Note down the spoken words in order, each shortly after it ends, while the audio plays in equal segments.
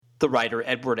The writer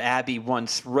Edward Abbey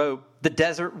once wrote, "The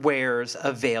desert wears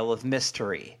a veil of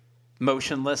mystery.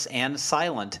 Motionless and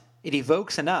silent, it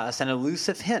evokes in us an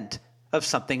elusive hint of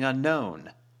something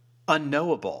unknown,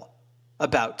 unknowable,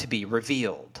 about to be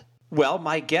revealed." Well,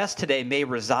 my guest today may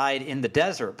reside in the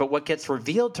desert, but what gets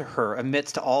revealed to her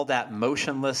amidst all that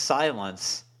motionless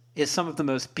silence is some of the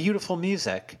most beautiful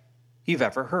music you've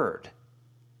ever heard.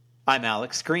 I'm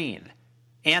Alex Green,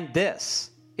 and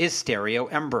this is Stereo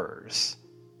Embers,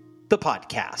 the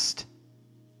podcast.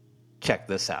 Check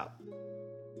this out.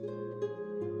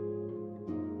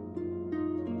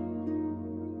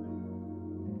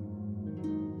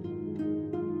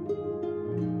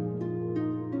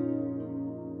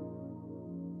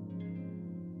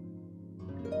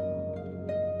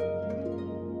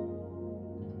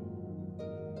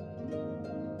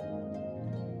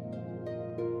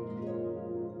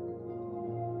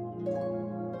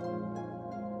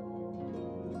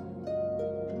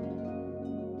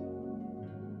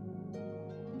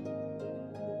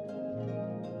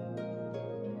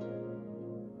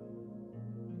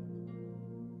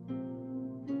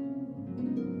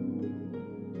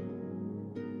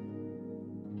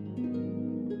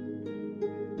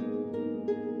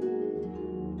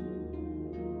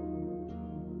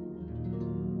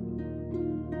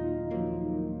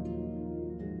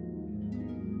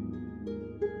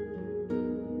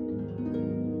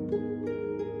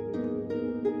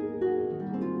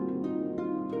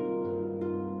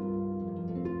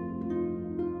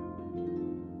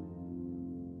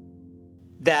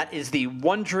 That is the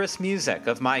wondrous music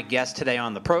of my guest today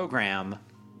on the program,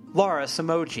 Lara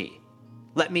Somogyi.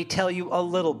 Let me tell you a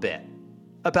little bit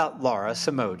about Lara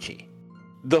Somogyi.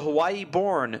 The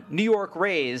Hawaii-born, New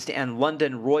York-raised, and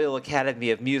London Royal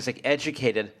Academy of Music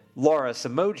educated Lara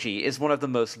Somogyi is one of the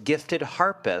most gifted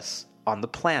harpists on the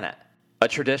planet. A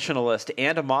traditionalist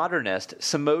and a modernist,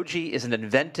 Somogyi is an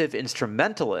inventive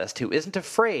instrumentalist who isn't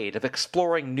afraid of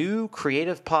exploring new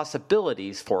creative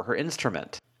possibilities for her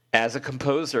instrument. As a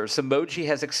composer, Somogyi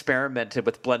has experimented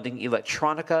with blending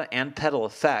electronica and pedal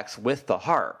effects with the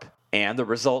harp, and the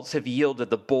results have yielded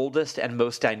the boldest and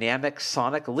most dynamic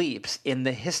sonic leaps in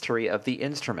the history of the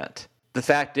instrument. The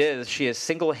fact is, she has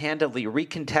single-handedly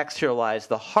recontextualized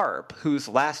the harp, whose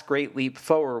last great leap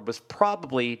forward was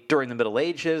probably during the Middle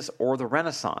Ages or the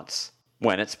Renaissance,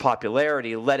 when its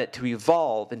popularity led it to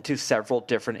evolve into several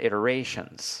different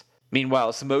iterations.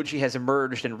 Meanwhile, Somogyi has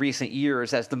emerged in recent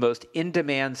years as the most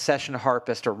in-demand session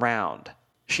harpist around.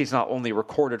 She's not only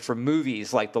recorded for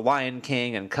movies like The Lion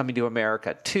King and Coming to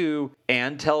America 2,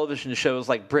 and television shows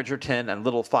like Bridgerton and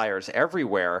Little Fires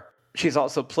Everywhere, she's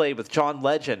also played with John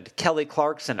Legend, Kelly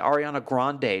Clarkson, Ariana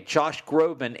Grande, Josh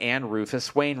Groban, and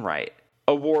Rufus Wainwright.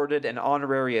 Awarded an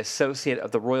honorary associate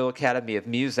of the Royal Academy of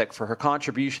Music for her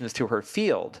contributions to her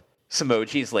field,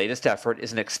 Somogyi's latest effort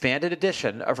is an expanded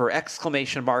edition of her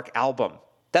exclamation mark album.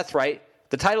 That's right,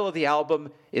 the title of the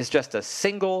album is just a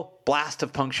single blast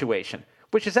of punctuation,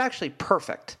 which is actually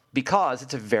perfect because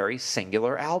it's a very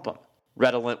singular album.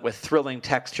 Redolent with thrilling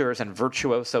textures and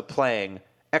virtuoso playing,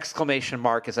 exclamation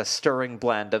mark is a stirring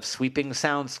blend of sweeping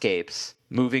soundscapes,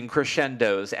 moving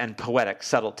crescendos, and poetic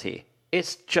subtlety.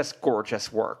 It's just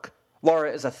gorgeous work.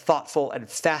 Lara is a thoughtful and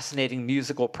fascinating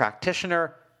musical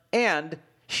practitioner, and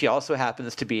she also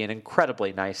happens to be an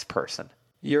incredibly nice person.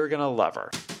 You're gonna love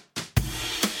her.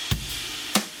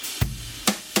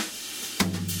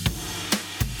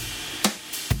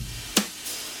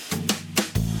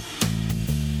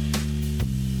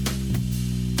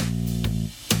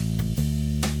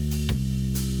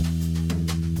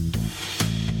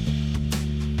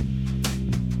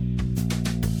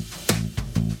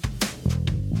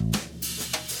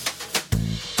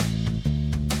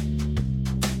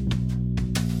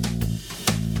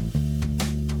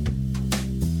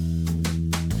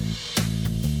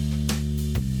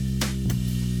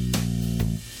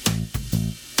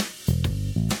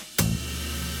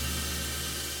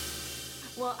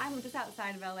 Well, I'm just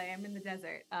outside of LA. I'm in the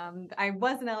desert. I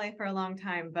was in LA for a long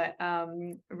time, but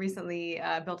recently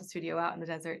built a studio out in the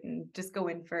desert and just go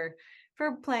in for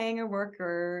playing or work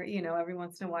or, every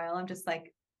once in a while. I'm just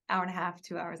like hour and a half,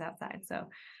 2 hours outside. So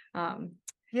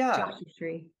Yeah. Joshua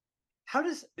Tree.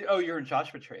 You're in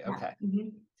Joshua Tree. Yeah. Okay. Mm-hmm.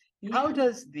 Yeah. How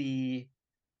does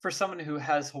for someone who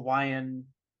has Hawaiian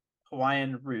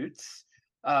roots,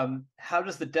 how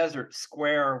does the desert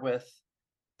square with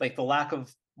like the lack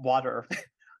of water?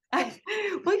 I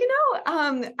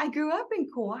grew up in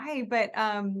Kauai, but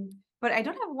I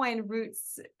don't have Hawaiian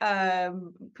roots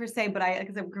per se. But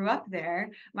because I grew up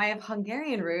there, I have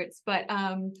Hungarian roots. But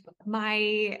I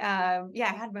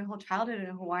had my whole childhood in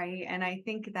Hawaii, and I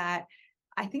think that's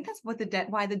what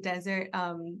why the desert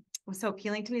was so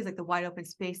appealing to me is like the wide open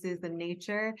spaces, the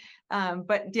nature.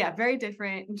 But yeah, very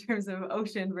different in terms of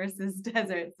ocean versus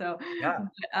desert. So, Yeah.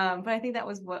 but I think that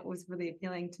was what was really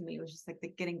appealing to me, was just like the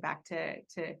getting back to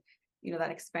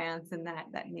that expanse and that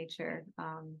nature.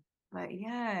 But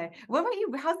yeah, what about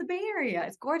you? How's the Bay Area?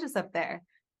 It's gorgeous up there.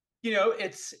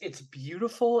 It's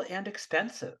beautiful and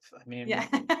expensive. I Yeah.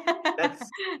 mean, that's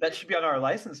that should be on our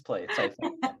license plates, I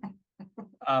think.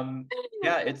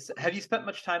 Yeah, it's have you spent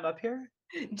much time up here?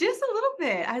 Just a little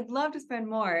bit. I'd love to spend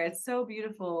more. It's so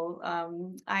beautiful.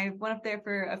 I went up there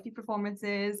for a few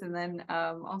performances, and then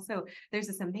also there's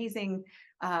this amazing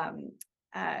um,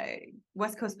 uh,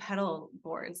 West Coast pedal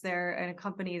boards. They're a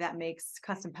company that makes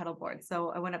custom pedal boards.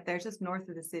 So I went up there just north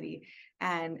of the city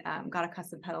and got a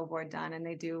custom pedal board done, and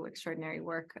they do extraordinary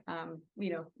work.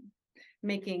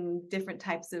 Making different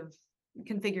types of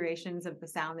configurations of the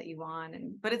sound that you want,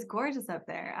 but it's gorgeous up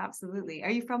there. Absolutely. Are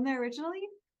you from there originally?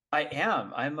 I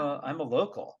am. I'm a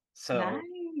local. So Nice.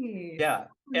 yeah.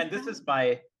 Oh, And this is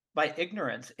fun. my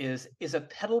ignorance is a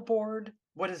pedal board.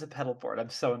 What is a pedal board? I'm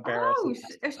so embarrassed Oh, of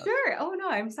asking this. sure. Oh no,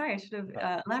 I'm sorry. I should have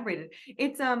Okay. elaborated.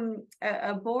 It's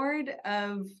a board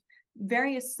of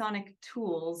various sonic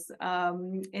tools.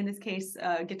 In this case,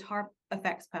 guitar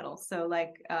effects pedals. So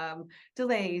like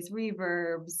delays,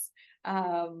 reverbs,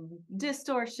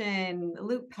 distortion,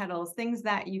 loop pedals, things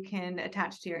that you can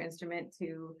attach to your instrument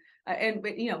to, and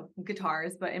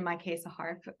guitars. But in my case, a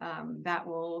harp that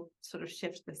will sort of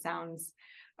shift the sounds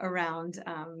around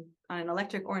on an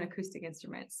electric or an acoustic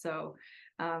instrument. So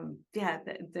yeah,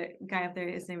 the guy up there,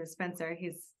 his name is Spencer.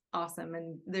 He's awesome,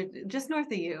 and they're just north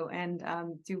of you, and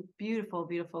do beautiful,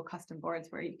 beautiful custom boards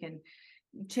where you can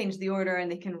change the order,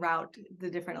 and they can route the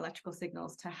different electrical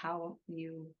signals to how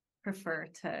you prefer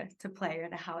to play, or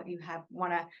to how you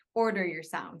want to order your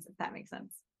sounds, if that makes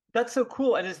sense. That's so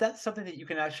cool. And is that something that you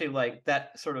can actually like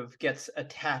that sort of gets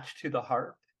attached to the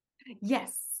harp?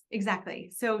 Yes,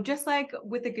 exactly. So just like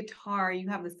with the guitar, you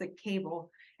have this like cable,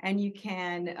 and you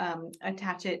can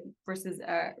attach it versus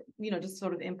just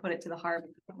sort of input it to the harp.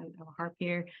 I have a harp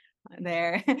here,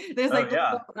 there. There's Oh like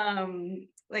yeah. little,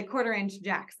 like quarter-inch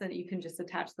jacks that you can just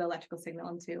attach the electrical signal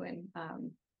into,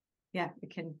 and yeah,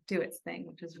 it can do its thing,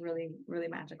 which is really, really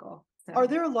magical. Are So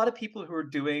there a lot of people who are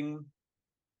doing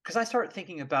because I started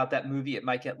thinking about that movie It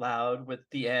Might Get Loud with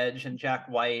The Edge and Jack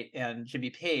White and Jimmy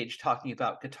Page talking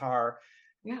about guitar.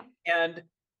 yeah. And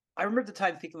I remember at the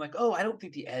time thinking like, oh, I don't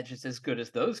think The Edge is as good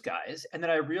as those guys. And then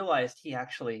I realized he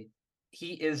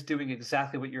is doing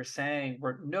exactly what you're saying,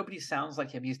 where nobody sounds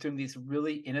like him. He's doing these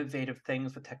really innovative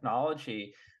things with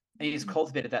technology. And he's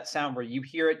cultivated that sound where you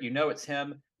hear it, you know it's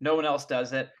him, no one else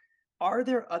does it. Are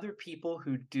there other people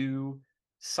who do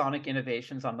sonic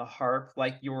innovations on the harp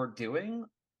like you're doing?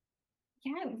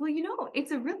 Yeah, well,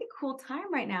 it's a really cool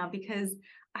time right now because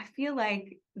I feel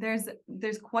like there's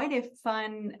quite a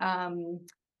fun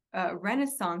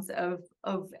renaissance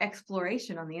of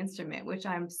exploration on the instrument, which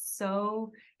I'm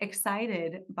so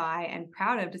excited by and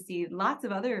proud of, to see lots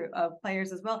of other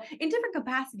players as well in different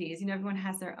capacities. Everyone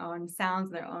has their own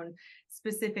sounds, their own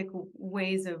specific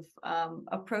ways of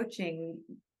approaching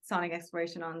sonic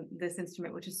exploration on this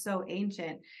instrument, which is so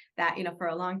ancient that for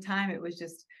a long time it was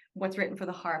just what's written for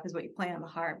the harp is what you play on the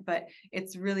harp. But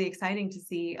it's really exciting to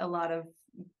see a lot of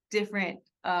different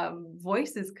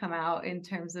voices come out, in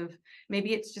terms of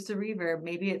maybe it's just a reverb,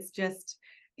 maybe it's just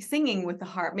singing with the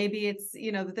harp, maybe it's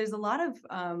that there's a lot of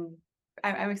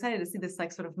I'm excited to see this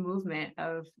like sort of movement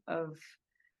of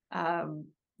um,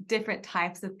 different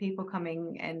types of people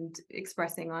coming and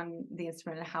expressing on the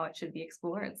instrument and how it should be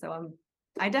explored. So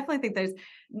I definitely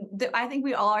think I think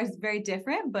we all are very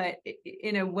different, but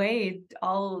in a way,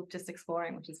 all just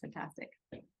exploring, which is fantastic.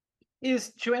 Is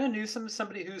Joanna Newsom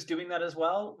somebody who's doing that as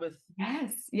well with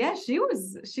Yes, she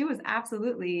was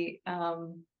absolutely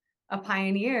a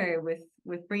pioneer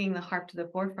with bringing the harp to the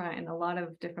forefront in a lot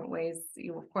of different ways.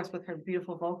 Of course, with her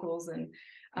beautiful vocals,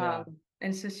 yeah.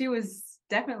 and so she was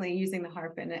definitely using the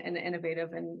harp in an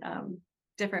innovative and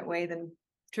different way than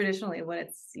traditionally when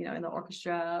it's in the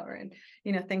orchestra or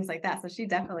in things like that. So she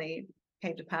definitely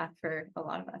paved a path for a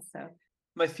lot of us. So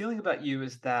My feeling about you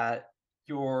is that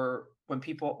you're when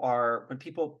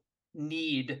people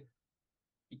need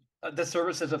the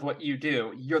services of what you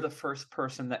do, you're the first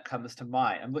person that comes to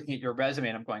mind. I'm looking at your resume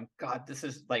and I'm going, God, this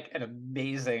is like an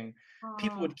amazing.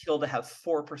 People oh, would kill to have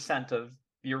 4% of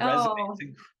your resume. oh, It's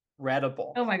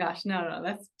incredible. oh my gosh, no,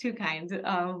 that's too kind.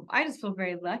 I just feel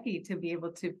very lucky to be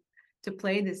able to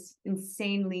play this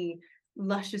insanely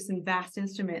luscious and vast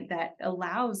instrument that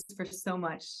allows for so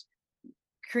much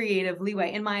creative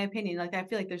leeway, in my opinion. Like I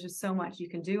feel like there's just so much you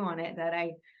can do on it that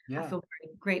I Yeah. feel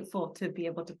very grateful to be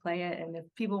able to play it. And if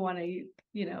people want to,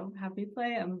 have me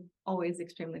play, I'm always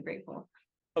extremely grateful.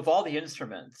 Of all the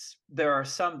instruments, there are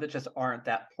some that just aren't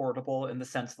that portable in the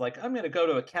sense like I'm going to go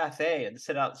to a cafe and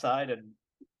sit outside and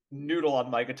noodle on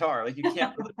my guitar. Like you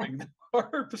can't really bring the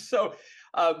harp. So,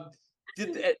 um,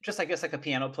 just I guess like a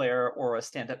piano player or a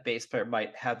stand-up bass player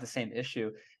might have the same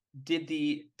issue. Does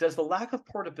the lack of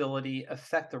portability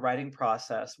affect the writing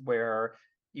process where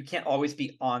you can't always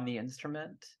be on the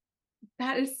instrument?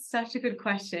 That is such a good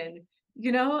question.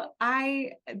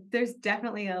 There's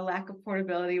definitely a lack of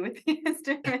portability with the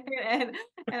instrument, and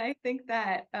I think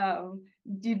that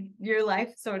your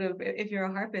life sort of, if you're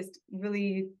a harpist,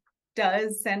 really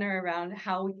does center around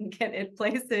how we can get it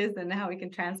places and how we can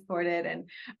transport it. And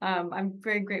I'm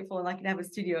very grateful and lucky to have a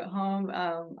studio at home.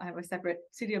 I have a separate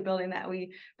studio building that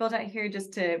we built out here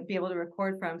just to be able to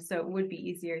record from, so it would be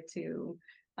easier to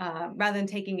rather than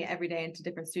taking it every day into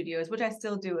different studios, which I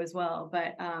still do as well.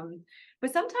 But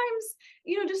sometimes,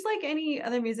 just like any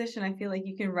other musician, I feel like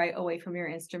you can write away from your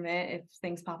instrument if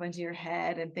things pop into your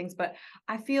head and things. But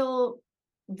I feel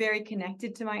very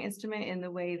connected to my instrument in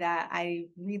the way that I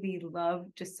really love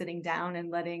just sitting down and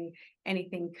letting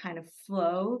anything kind of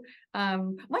flow.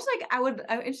 Much like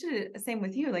I'm interested, same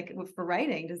with you, like for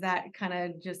writing, does that kind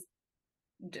of just,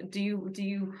 do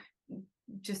you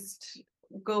just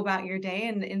go about your day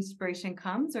and the inspiration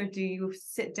comes, or do you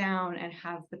sit down and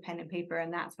have the pen and paper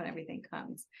and that's when everything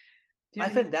comes? I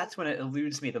think that's when it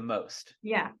eludes me the most.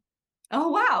 Yeah. Oh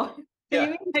wow. You Yeah.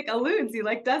 mean like eludes you,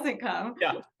 like doesn't come?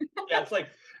 Yeah. Yeah. It's like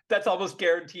that's almost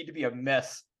guaranteed to be a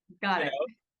mess. Got You it.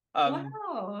 know?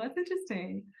 Wow, that's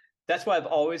interesting. That's why I've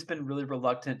always been really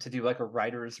reluctant to do like a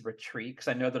writer's retreat because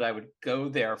I know that I would go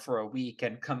there for a week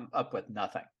and come up with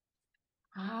nothing.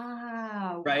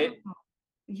 Ah, wow. Right?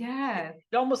 Yeah.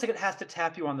 It almost like it has to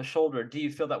tap you on the shoulder. Do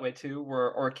you feel that way too?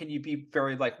 Or can you be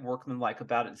very like workmanlike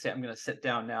about it and say, I'm gonna sit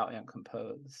down now and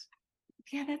compose?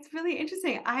 Yeah, that's really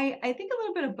interesting. I think a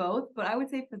little bit of both, but I would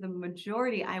say for the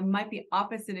majority, I might be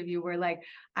opposite of you, where like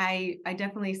I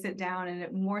definitely sit down, and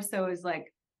it more so is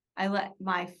like I let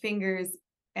my fingers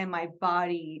and my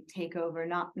body take over,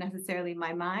 not necessarily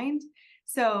my mind.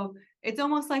 So it's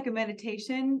almost like a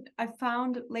meditation I've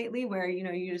found lately, where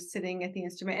you're just sitting at the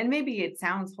instrument, and maybe it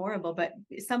sounds horrible, but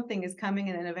something is coming,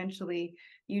 and then eventually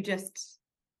you just,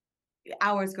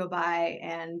 hours go by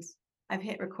and I've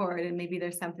hit record, and maybe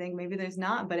there's something, maybe there's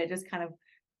not, but it just kind of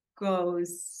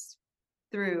goes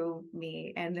through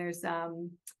me, and there's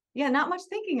yeah, not much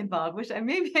thinking involved, which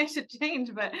maybe I should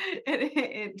change, but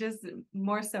it just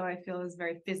more so I feel is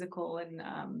very physical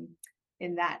and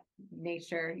in that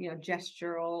nature,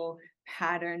 gestural,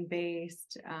 pattern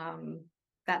based.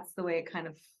 That's the way it kind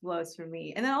of flows for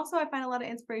me. And then also I find a lot of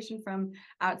inspiration from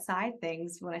outside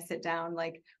things when I sit down,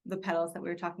 like the pedals that we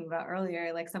were talking about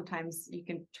earlier. Like sometimes you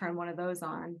can turn one of those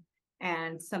on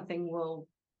and something will,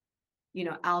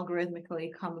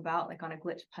 algorithmically come about, like on a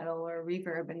glitch pedal or a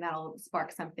reverb, and that'll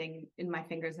spark something in my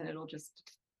fingers, and it'll just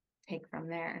take from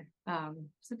there. So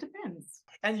it depends.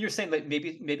 And you're saying like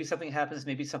maybe something happens,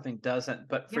 maybe something doesn't.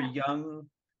 But for Yeah. young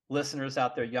listeners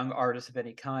out there, young artists of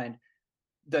any kind,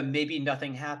 the maybe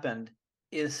nothing happened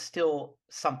is still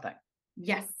something,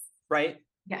 Yes. right?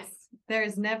 Yes.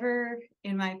 There's never,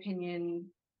 in my opinion,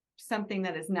 something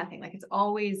that is nothing. Like it's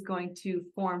always going to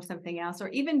form something else, or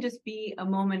even just be a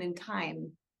moment in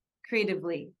time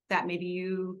creatively that maybe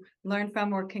you learn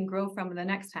from or can grow from the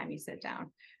next time you sit down.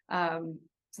 So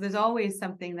there's always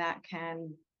something that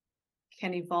can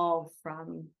evolve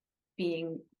from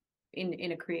being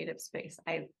in a creative space.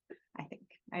 I think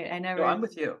I No, never. I'm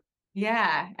with you.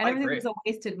 Yeah, I I never think agree. there's a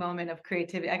wasted moment of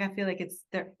creativity. Like I feel like it's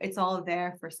there, it's all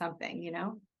there for something.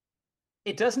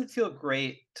 It doesn't feel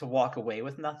great to walk away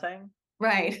with nothing,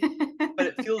 Right. but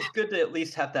it feels good to at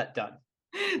least have that done.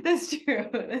 That's true.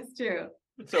 That's true.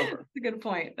 It's over, That's a good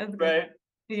point. That's a good right? point.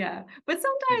 Yeah. But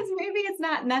sometimes maybe it's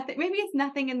not nothing. Maybe it's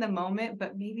nothing in the moment,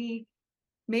 but maybe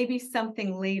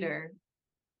something later,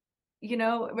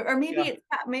 or maybe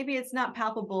Yeah. it's not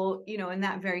palpable, in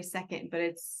that very second, but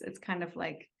it's kind of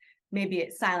like maybe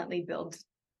it silently built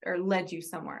or led you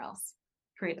somewhere else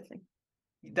creatively.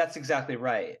 That's exactly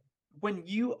right. When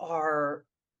you're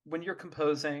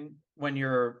composing, when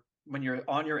you're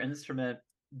on your instrument,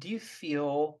 do you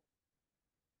feel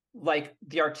like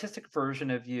the artistic version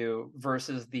of you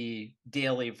versus the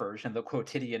daily version, the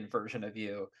quotidian version of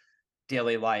you,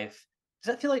 daily life,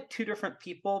 does that feel like two different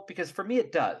people? Because for me,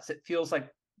 it does. It feels like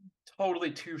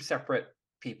totally two separate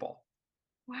people.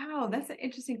 Wow, that's an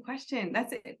interesting question.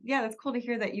 That's it. Yeah, that's cool to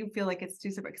hear that you feel like it's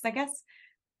two separate. Because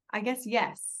I guess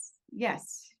yes,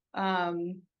 yes.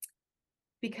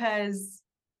 Because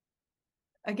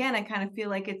again, I kind of feel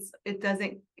like it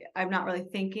doesn't, I'm not really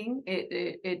thinking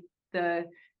the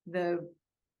the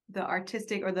the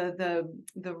artistic or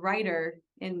the writer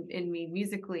in me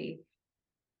musically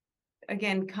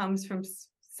again comes from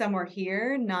somewhere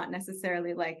here, not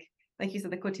necessarily like you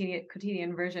said, the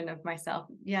quotidian version of myself.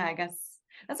 Yeah, I guess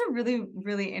that's a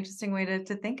really interesting way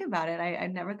to think about it. I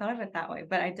never thought of it that way,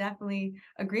 but I definitely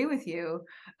agree with you.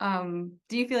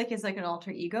 Do you feel like it's like an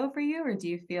alter ego for you, or do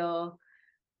you feel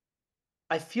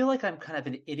I feel like I'm kind of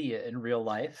an idiot in real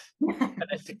life, and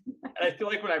I feel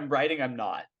like when I'm writing, I'm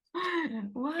not.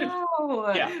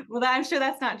 Wow. Yeah. Well, I'm sure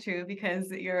that's not true because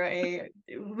you're a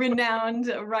renowned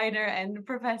writer and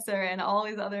professor and all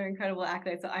these other incredible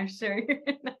accolades. So I'm sure you're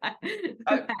not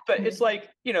But that. it's like,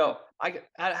 I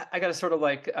got to sort of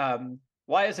like,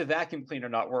 why is a vacuum cleaner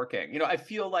not working? I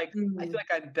feel Mm.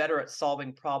 like I'm better at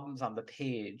solving problems on the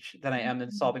page than I am in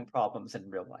Mm. solving problems in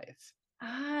real life.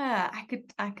 I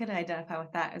could identify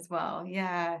with that as well.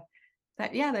 Yeah.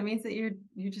 That means that you're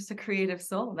just a creative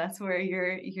soul. That's where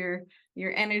your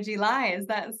energy lies.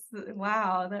 That's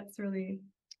wow, that's really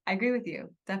I agree with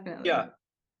you. Definitely. Yeah.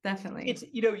 Definitely. It's,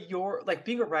 you're like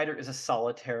being a writer is a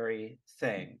solitary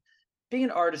thing. Being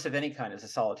an artist of any kind is a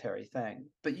solitary thing,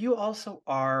 but you also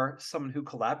are someone who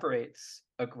collaborates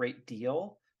a great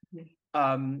deal. Mhm.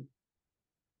 Um,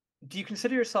 do you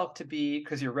consider yourself to be,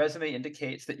 because your resume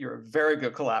indicates that you're a very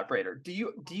good collaborator, do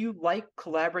you like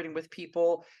collaborating with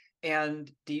people,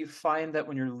 and do you find that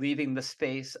when you're leaving the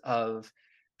space of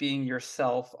being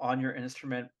yourself on your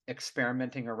instrument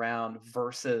experimenting around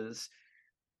versus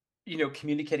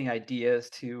communicating ideas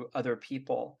to other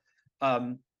people,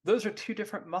 those are two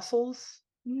different muscles?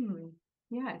 Mm,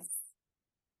 yes.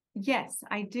 Yes,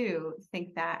 I do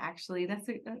think that actually. That's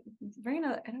a very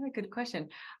another good question.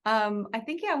 I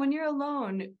think yeah, when you're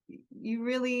alone, you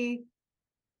really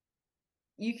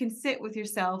you can sit with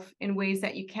yourself in ways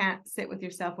that you can't sit with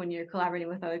yourself when you're collaborating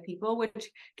with other people, which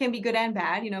can be good and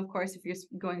bad, of course, if you're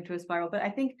going to a spiral. But I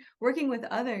think working with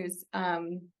others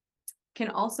can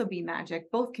also be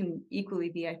magic. Both can equally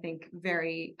be, I think,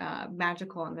 very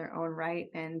magical in their own right.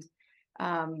 And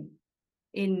um,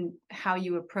 in how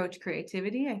you approach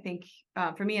creativity. I think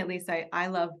for me, at least, I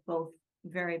love both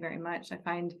very, very much. I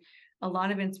find a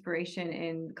lot of inspiration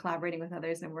in collaborating with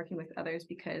others and working with others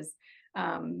because,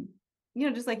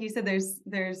 just like you said,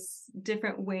 there's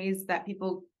different ways that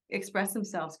people express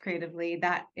themselves creatively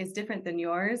that is different than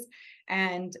yours,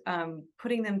 and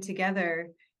putting them together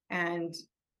and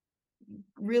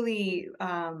really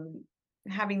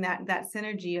having that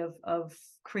synergy of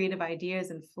creative ideas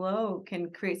and flow can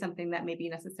create something that maybe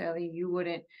necessarily you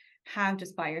wouldn't have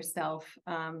just by yourself,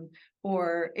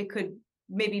 or it could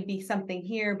maybe be something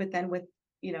here but then with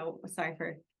sorry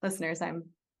for listeners, I'm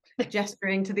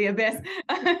gesturing to the abyss.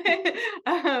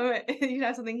 You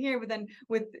have something here but then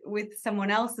with someone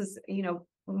else's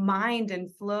mind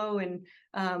and flow and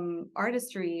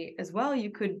artistry as well,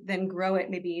 you could then grow it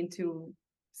maybe into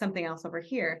something else over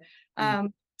here.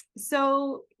 Mm.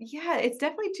 So yeah, it's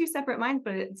definitely two separate minds,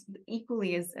 but it's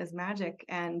equally as magic.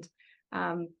 And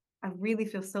I really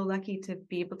feel so lucky to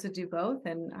be able to do both,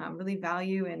 and really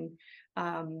value and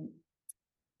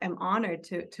am honored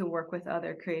to work with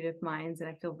other creative minds. And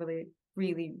I feel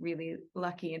really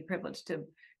lucky and privileged to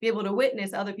be able to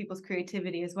witness other people's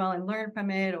creativity as well and learn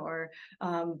from it, or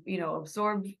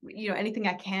absorb anything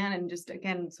I can, and just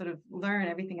again sort of learn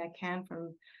everything I can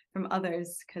from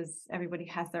others, because everybody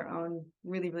has their own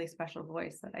really special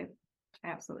voice that I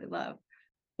absolutely love.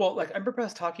 Well, like I remember I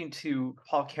was talking to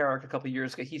Paul Carrick a couple of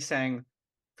years ago. He sang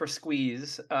for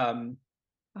Squeeze, Awesome.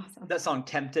 that song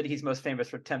 "Tempted." He's most famous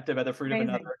for "Tempted" by the Fruit of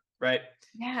Amazing. Another, right?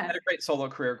 Yeah. Had a great solo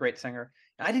career, great singer.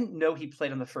 And I didn't know he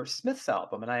played on the first Smiths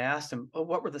album. And I asked him, "Oh,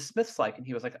 what were the Smiths like?" And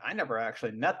he was like, "I never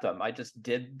actually met them. I just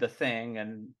did the thing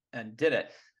and did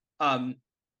it." Um,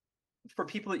 for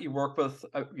people that you work with,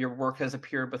 your work has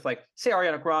appeared with, like, say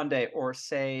Ariana Grande or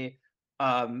say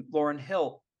Lauryn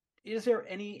Hill. Is there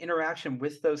any interaction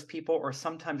with those people, or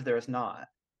sometimes there is not?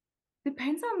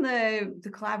 Depends on the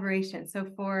collaboration. So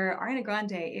for Ariana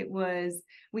Grande,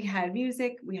 we had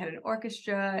music, we had an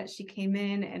orchestra. She came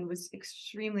in and was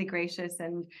extremely gracious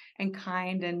and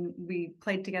kind, and we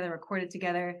played together, recorded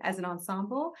together as an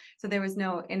ensemble. So there was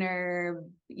no inner,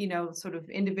 sort of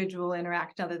individual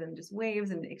interaction other than just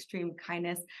waves and extreme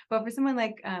kindness. But for someone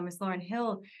like Miss Lauryn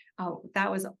Hill,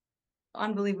 that was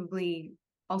unbelievably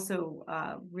also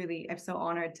really, I'm so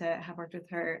honored to have worked with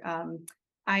her.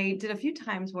 I did a few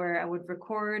times where I would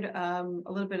record a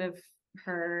little bit of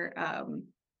her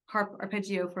harp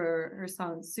arpeggio for her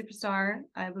song Superstar.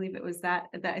 I believe it was that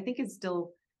I think is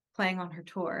still playing on her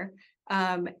tour.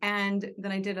 And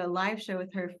then I did a live show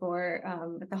with her for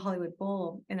at the Hollywood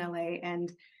Bowl in LA,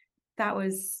 and that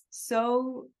was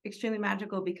so extremely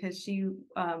magical because she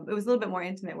it was a little bit more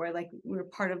intimate, where like we were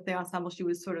part of the ensemble. She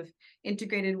was sort of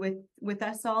integrated with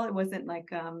us all. It wasn't like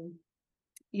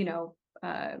you know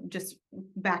just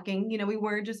backing, we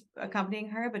were just accompanying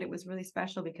her, but it was really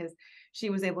special because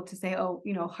she was able to say, oh,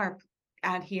 harp,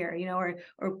 add here,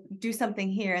 or do something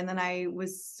here. And then I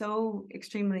was so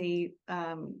extremely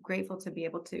grateful to be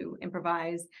able to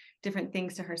improvise different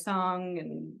things to her song,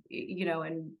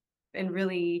 and and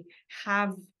really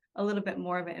have a little bit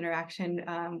more of an interaction.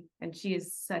 And she is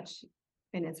such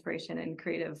an inspiration and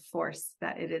creative force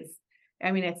that it is,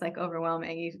 I mean, it's like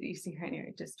overwhelming. You see her and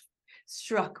you're just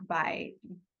struck by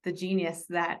the genius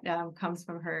that comes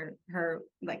from her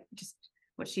like just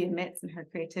what she admits, and her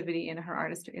creativity and her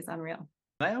artistry is unreal.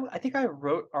 I think I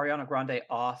wrote Ariana Grande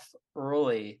off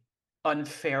early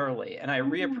unfairly, and I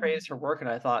reappraised her work, and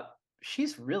I thought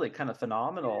she's really kind of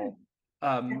phenomenal.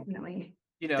 Definitely.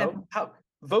 Definitely. How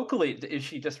vocally is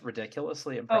she just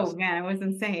ridiculously Oh impressive? man, it was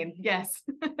insane. Yes.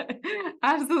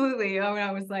 Absolutely. I mean,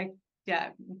 I was like, yeah,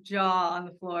 jaw on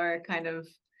the floor, kind of.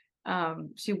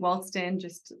 She waltzed in,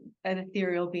 just an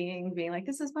ethereal being like,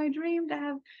 this is my dream to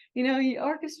have,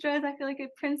 orchestras. I feel like a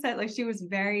princess. Like, she was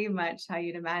very much how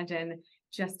you'd imagine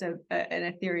just an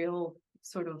ethereal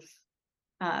sort of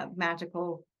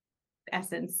magical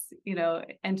essence,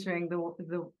 entering the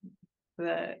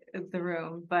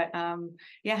room. But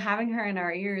yeah, having her in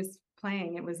our ears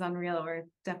playing, it was unreal. Or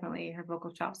definitely her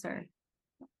vocal chops are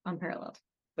unparalleled.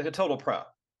 Like a total pro.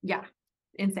 Yeah,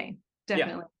 insane.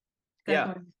 Definitely. Yeah.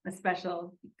 Definitely a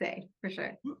special day for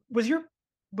sure. Was your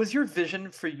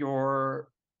vision for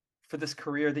this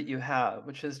career that you have,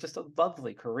 which is just a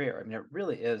lovely career? I mean, it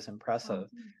really is Oh, impressive.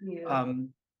 thank you. I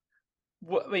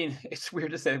mean, it's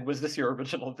weird to say, was this your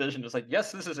original vision? It's like,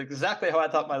 yes, this is exactly how I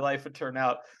thought my life would turn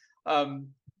out. Um,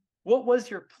 what was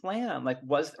your plan? Like,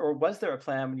 was there a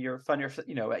plan when you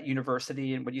were at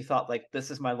university, and when you thought, like,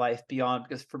 this is my life beyond?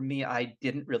 Because for me, I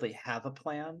didn't really have a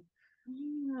plan,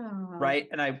 Oh, right?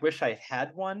 And I wish I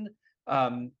had one.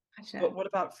 Um, gotcha. but what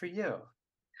about for you?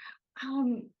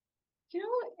 Um,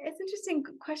 it's an interesting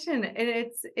question.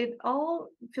 It all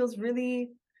feels really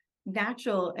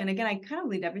natural. And again, I kind of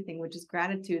lead everything with just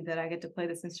gratitude that I get to play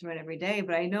this instrument every day.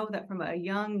 But I know that from a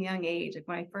young age, like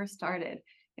when I first started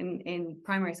in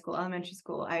primary school, elementary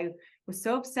school, I was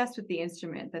so obsessed with the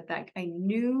instrument that I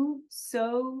knew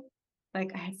so,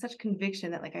 like I had such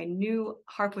conviction that like I knew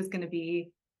harp was going to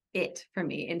be it for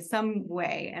me in some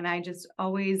way. And I just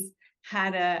always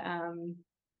had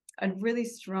a really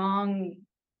strong,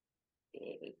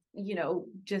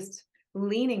 just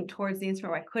leaning towards the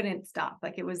instrument where I couldn't stop.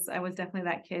 Like I was definitely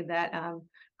that kid that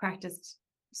practiced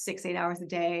 6, 8 hours a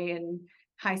day in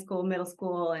high school, middle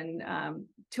school, and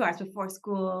 2 hours before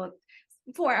school,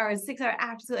 4 hours, 6 hours.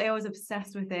 Absolutely, I was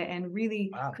obsessed with it and really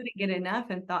Wow. couldn't get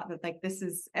enough, and thought that like this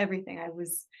is everything. I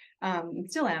was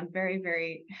still am very,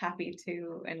 very happy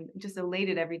to, and just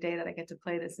elated every day that I get to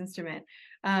play this instrument.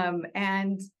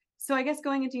 And so I guess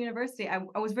going into university, I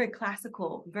was very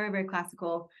classical, very, very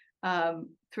classical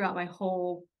throughout my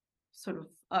whole sort of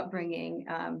upbringing,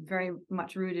 very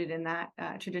much rooted in that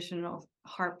traditional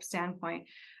harp standpoint,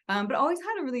 but always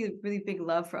had a really, really big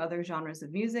love for other genres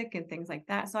of music and things like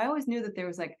that. So I always knew that there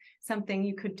was like something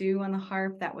you could do on the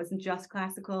harp that wasn't just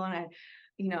classical. And I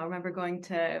remember going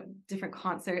to different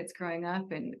concerts growing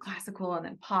up, and classical and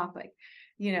then pop, like,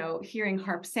 hearing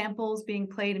harp samples being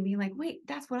played and being like, wait,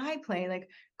 that's what I play. Like,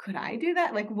 could I do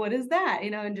that? Like, what is that?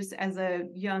 And just as a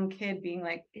young kid being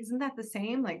like, isn't that the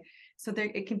same? Like, so there,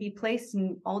 it can be placed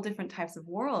in all different types of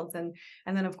worlds. And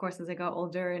then of course, as I got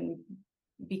older and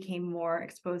became more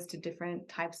exposed to different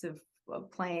types of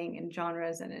playing and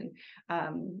genres, and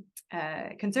in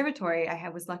conservatory,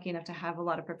 was lucky enough to have a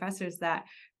lot of professors that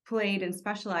played and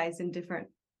specialized in different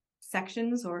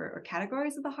sections or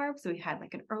categories of the harp. So we had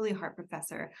like an early harp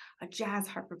professor, a jazz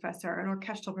harp professor, an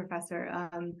orchestral professor.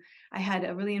 I had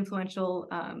a really influential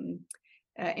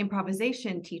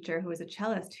improvisation teacher who was a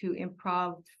cellist who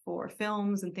improved for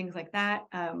films and things like that.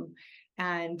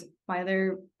 And my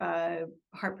other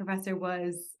harp professor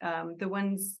was the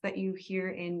ones that you hear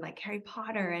in like Harry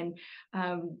Potter, and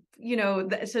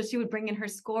so she would bring in her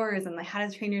scores and like How to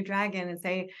Train Your Dragon, and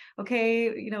say, okay,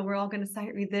 we're all going to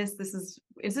sight read this.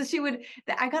 So she would.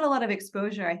 I got a lot of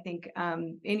exposure, I think,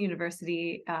 in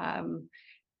university.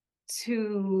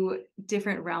 To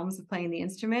different realms of playing the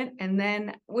instrument, and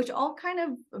then which all kind of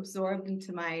absorbed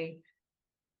into my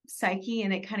psyche,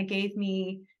 and it kind of gave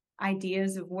me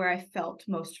ideas of where I felt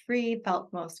most free,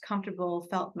 felt most comfortable,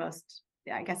 felt most,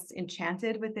 I guess,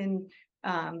 enchanted within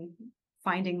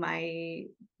finding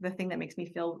the thing that makes me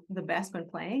feel the best when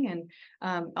playing,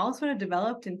 and all sort of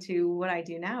developed into what I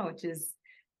do now, which is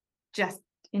just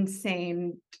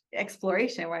insane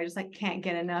exploration, where I just like can't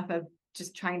get enough of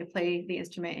just trying to play the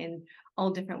instrument in all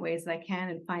different ways that I can,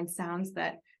 and find sounds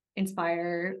that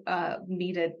inspire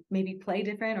me to maybe play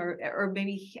different, or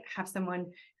maybe have someone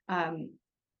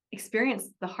experience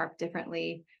the harp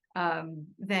differently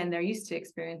than they're used to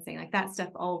experiencing. Like that stuff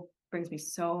all brings me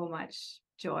so much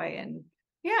joy. And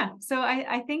yeah, so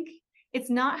I think it's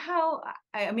not how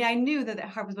I mean, I knew that the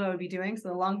harp was what I would be doing. So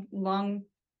the long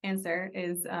answer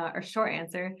is, or short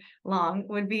answer, long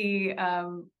would be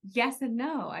yes and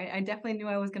no. I definitely knew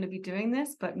I was going to be doing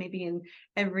this, but maybe in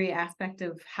every aspect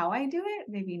of how I do it,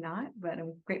 maybe not, but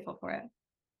I'm grateful for it.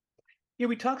 Yeah,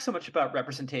 we talk so much about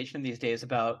representation these days,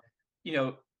 about, you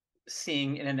know,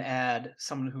 seeing in an ad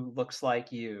someone who looks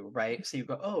like you, right? So you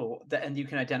go, oh, and you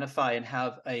can identify and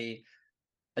have a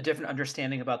different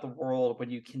understanding about the world when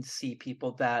you can see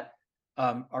people that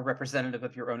are representative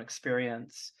of your own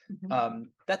experience.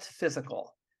 That's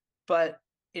physical. But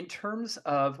in terms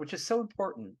of, which is so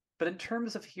important, but in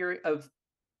terms of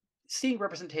seeing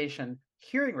representation,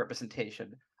 hearing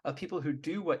representation of people who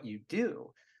do what you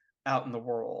do out in the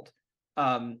world,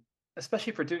 um,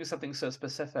 especially for doing something so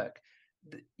specific,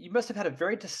 you must have had a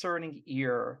very discerning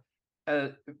ear uh,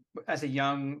 as a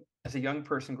young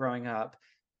person growing up,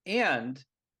 and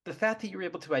the fact that you were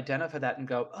able to identify that and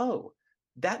go, oh,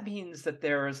 that means that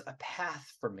there's a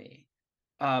path for me,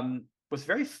 was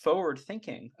very forward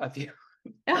thinking of you.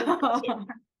 Very impressive. Oh,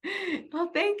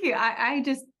 well, thank you. I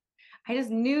just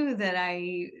knew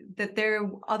that there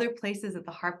are other places that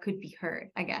the harp could be heard,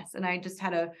 I guess. And I just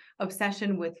had a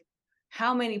obsession with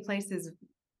how many places,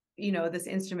 this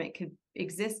instrument could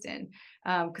exist in.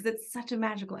 Because it's such a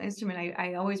magical instrument.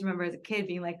 I always remember as a kid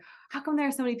being like, how come there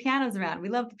are so many pianos around? We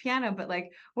love the piano, but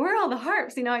like, where are all the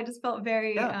harps? I just felt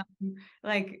very Yeah.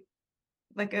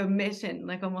 like a mission,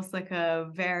 like almost like a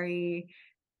very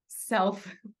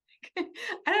self I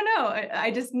don't know.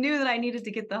 I just knew that I needed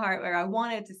to get the harp, or I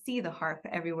wanted to see the harp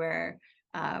everywhere,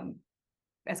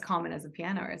 as common as a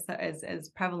piano, or as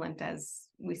prevalent as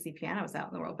we see pianos out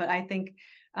in the world. But I think,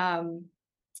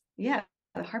 yeah,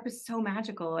 the harp is so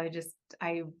magical.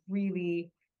 I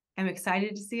really am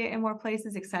excited to see it in more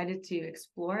places, excited to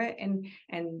explore it,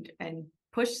 and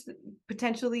push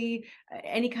potentially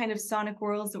any kind of sonic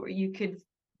worlds where you could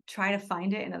try to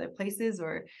find it in other places,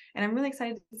 and I'm really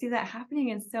excited to see that happening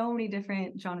in so many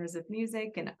different genres of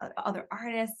music and other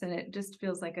artists, and it just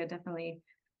feels like definitely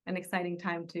an exciting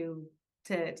time to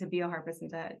be a harpist,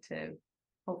 and to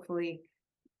hopefully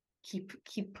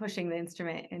keep pushing the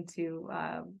instrument and to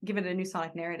give it a new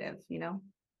sonic narrative.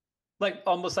 Like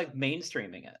almost like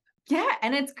mainstreaming it. Yeah,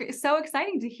 and it's so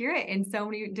exciting to hear it in so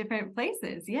many different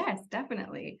places. Yes,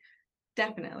 definitely.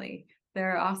 Definitely.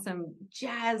 There are awesome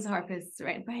jazz harpists,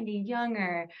 right? Brandy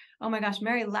Younger. Oh my gosh,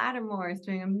 Mary Lattimore is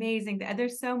doing amazing.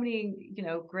 There's so many,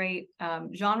 great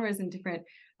genres and different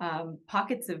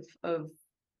pockets of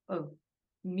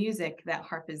music that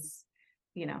harp is,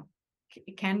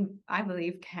 I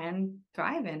believe, can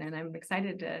thrive in, and I'm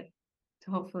excited to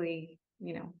hopefully,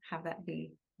 have that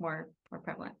be more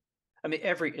prevalent. I mean,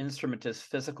 every instrument is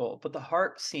physical, but the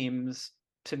harp seems,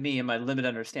 to me, in my limited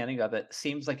understanding of it,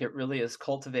 seems like it really is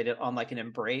cultivated on like an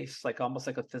embrace, like almost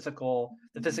like the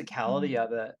physicality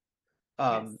of it.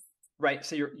 Yes. Right.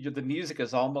 So the music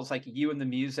is almost like you and the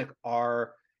music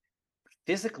are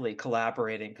physically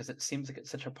collaborating, because it seems like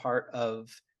it's such a part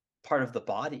of the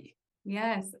body.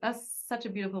 Yes, that's such a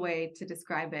beautiful way to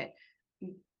describe it.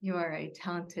 You are a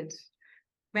talented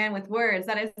man with words.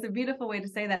 That is a beautiful way to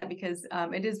say that, because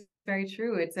it is very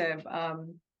true.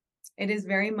 It is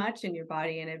very much in your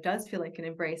body, and it does feel like an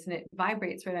embrace, and it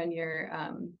vibrates right on your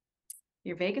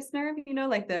vagus nerve.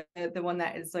 Like the one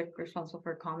that is like responsible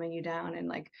for calming you down and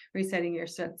like resetting your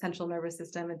central nervous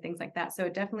system and things like that. So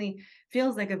it definitely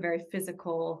feels like a very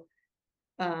physical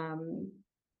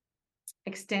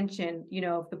extension,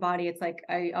 of the body. It's like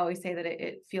I always say that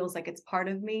it feels like it's part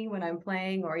of me when I'm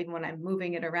playing, or even when I'm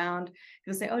moving it around.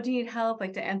 People say, oh, do you need help?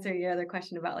 Like, to answer your other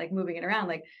question about like moving it around,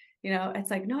 like, it's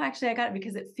like, no, actually I got it,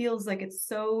 because it feels like it's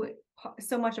so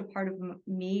much a part of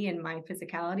me and my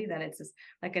physicality, that it's just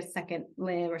like a second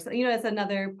limb or something. It's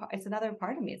another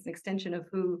part of me. It's an extension of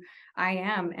who I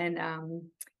am.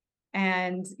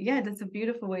 And yeah, that's a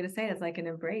beautiful way to say it. It's like an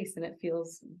embrace, and it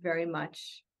feels very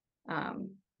much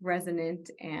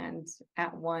resonant and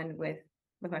at one with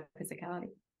my physicality.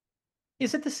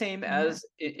 Is it the same Yeah.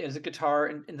 as a guitar,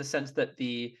 in the sense that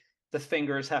the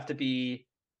fingers have to be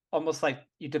almost like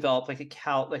you develop like a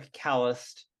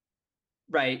calloused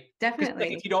right? Because like if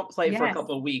Definitely. you don't play for a Yes.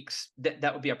 couple of weeks,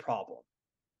 that would be a problem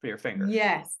for your fingers.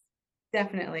 Yes.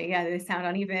 Definitely. Yeah, they sound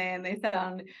uneven. You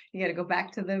got to go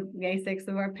back to the basics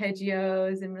of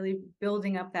arpeggios and really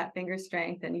building up that finger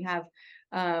strength. And you have,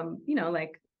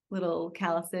 like little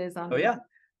calluses Oh on yeah.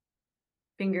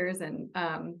 fingers. And,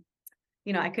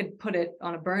 I could put it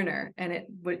on a burner and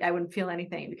I wouldn't feel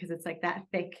anything because it's like that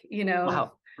thick,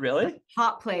 Wow. Really?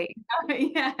 hot plate.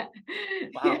 Yeah.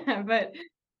 Wow. Yeah.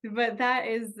 But that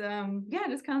is, it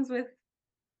just comes with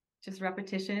just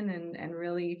repetition and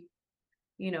really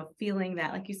feeling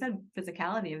that, like you said,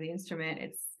 physicality of the instrument.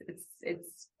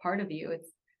 It's part of you.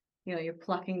 It's, you're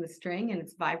plucking the string and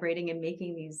it's vibrating and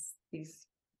making these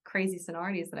crazy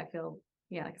sonorities that I feel,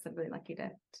 like I said, really lucky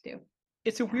to do.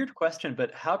 It's a Yeah, weird question,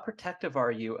 but how protective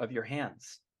are you of your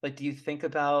hands? Like, do you think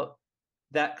about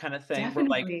that kind of thing where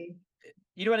like, definitely.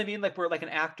 you know what I mean? Like where like an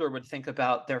actor would think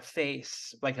about their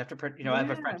face, like after, I have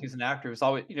a friend Yeah, who's an actor who's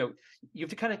always, you have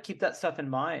to kind of keep that stuff in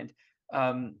mind.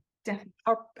 Um, definitely.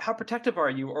 how protective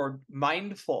are you or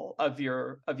mindful of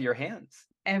your hands?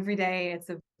 Every day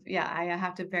I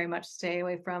have to very much stay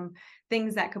away from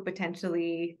things that could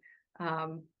potentially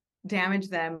um damage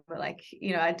them. But like,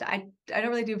 I don't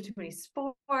really do too many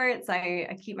sports.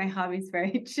 I keep my hobbies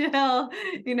very chill.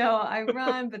 I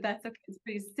run, but that's okay, it's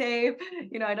pretty safe.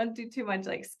 I don't do too much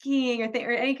like skiing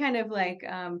or any kind of like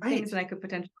things Right. that I could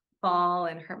potentially fall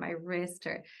and hurt my wrist.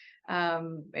 Or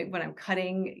when I'm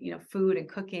cutting food and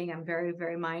cooking, I'm very,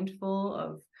 very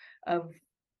mindful of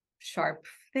sharp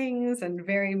things and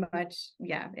very much,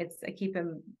 I keep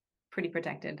him pretty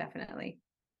protected, definitely.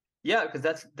 Yeah, because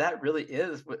that really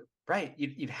is what, right.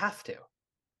 You'd have to.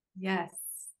 Yes,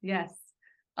 yes.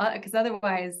 Because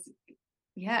otherwise,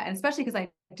 and especially because I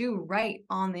do write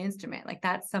on the instrument. Like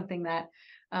that's something that,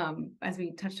 as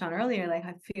we touched on earlier, like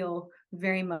I feel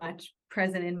very much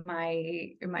present in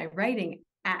my writing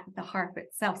at the harp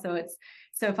itself.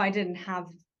 So if I didn't have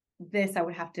this, I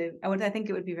think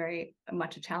it would be very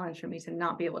much a challenge for me to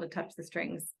not be able to touch the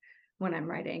strings when I'm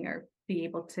writing or be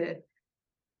able to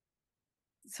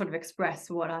sort of express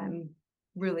what I'm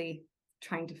really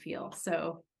trying to feel.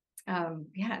 So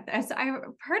as I've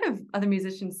heard of other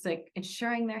musicians like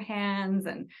insuring their hands,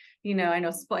 and I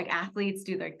know like athletes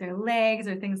do their legs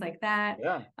or things like that.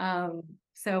 Yeah.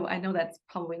 So I know that's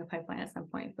probably in the pipeline at some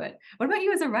point. But what about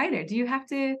you as a writer? Do you have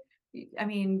to, I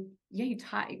mean, you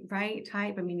type, I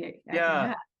mean, Yeah.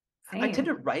 yeah, I tend same.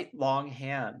 to write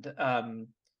longhand. Oh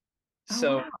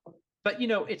So, wow. but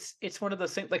it's one of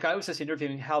those things. Like I was just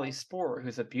interviewing Hallie Spoor,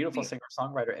 who's a beautiful Wait, singer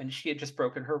songwriter, and she had just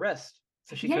broken her wrist,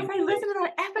 so she yes, couldn't I play. listened to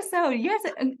that episode. Yes,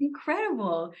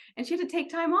 incredible. And she had to take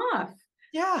time off.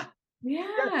 Yeah, yeah,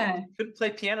 Yeah, she couldn't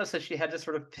play piano, so she had to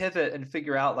sort of pivot and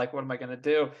figure out like, what am I going to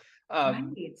do?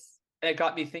 Um, right. and it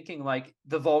got me thinking, like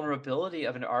the vulnerability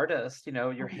of an artist.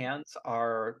 Your Okay. hands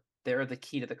they're the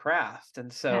key to the craft,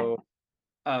 and Yeah, so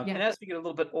yeah, and as we get a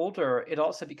little bit older,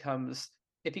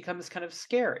 it becomes kind of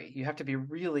scary. You have to be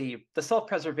really the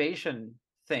self-preservation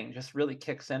thing just really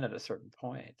kicks in at a certain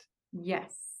point.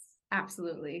 yes,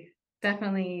 absolutely.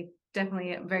 Definitely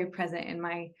very present in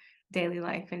my daily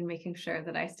life and making sure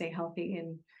that I stay healthy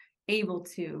and able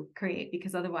to create,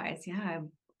 because otherwise,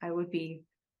 I would be,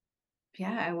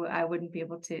 I wouldn't be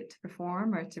able to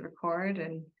perform or to record,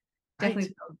 and Right.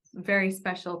 definitely feels very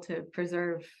special to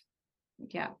preserve.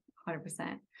 Yeah,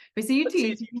 100%. But so you Let's see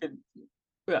two, if you can.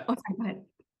 Yeah. oh, sorry, go ahead.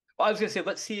 Well, I was gonna say,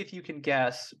 let's see if you can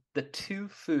guess the two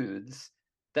foods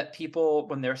that people,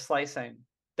 when they're slicing,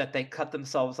 that they cut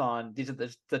themselves on. These are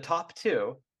the top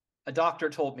two. A doctor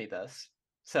told me this.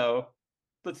 So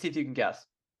let's see if you can guess.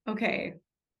 Okay.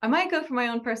 I might go for my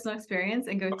own personal experience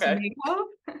and go Okay. tomato.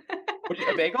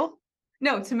 A bagel?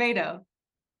 No, tomato.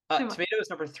 Tomato is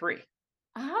number three.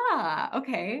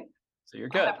 Okay. So you're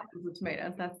I have good. problems with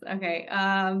tomatoes. That's okay.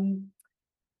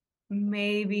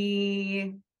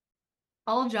 Maybe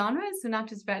all genres, so not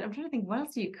just veg. I'm trying to think. What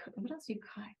else do you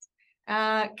cut?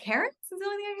 Carrots is the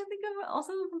only thing I can think of.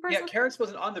 Also from Yeah, personal. carrots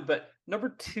wasn't on there, but number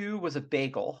two was a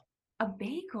bagel. A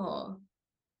bagel.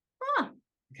 Huh.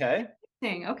 Okay.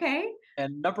 Interesting. Okay.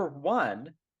 And number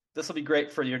one, this will be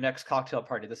great for your next cocktail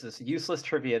party. This is useless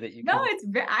trivia that you No,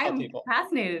 can tell I'm people.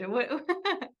 fascinated. What?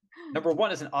 Number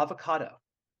one is an avocado.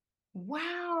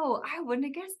 Wow, I wouldn't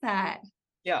have guessed that.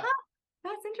 Yeah. Huh,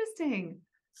 that's interesting.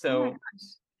 Oh my So gosh.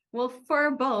 Well,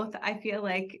 for both, I feel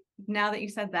like now that you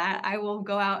said that, I will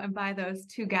go out and buy those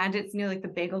two gadgets, like the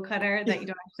bagel cutter that you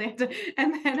don't actually have to,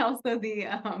 and then also the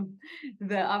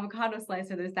avocado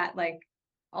slicer. There's that like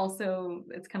also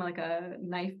it's kind of like a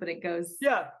knife, but it goes,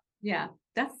 yeah, yeah,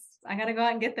 I gotta go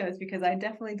out and get those because I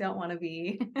definitely don't want to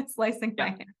be slicing my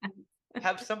yeah. hand.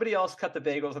 Have somebody else cut the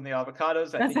bagels and the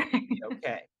avocados. I That's think right. you'll be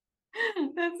okay.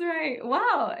 That's right.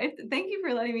 Wow. Thank you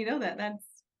for letting me know that.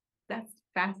 That's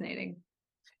fascinating.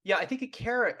 Yeah, I think a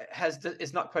carrot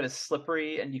is not quite as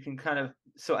slippery, and you can kind of.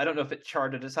 So I don't know if it's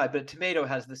charred to decide, but a tomato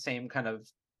has the same kind of,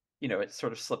 it's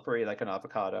sort of slippery like an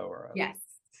avocado or a. Yes.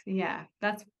 Yeah.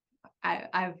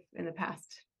 I've in the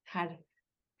past had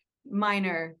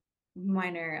minor,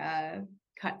 minor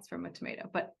cuts from a tomato,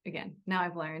 but again, now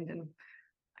I've learned and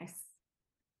I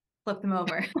flip them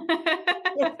over.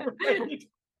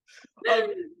 Right.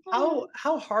 Um,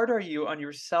 how hard are you on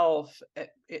yourself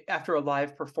after a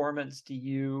live performance? Do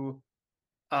you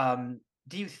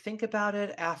think about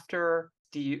it after?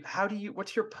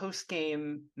 What's your post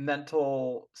game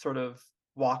mental sort of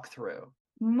walkthrough?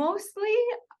 Mostly,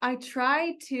 I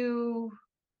try to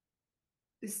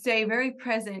stay very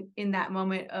present in that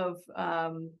moment of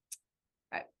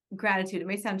gratitude. It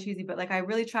may sound cheesy, but like I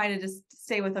really try to just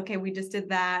stay with, okay, we just did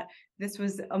that. This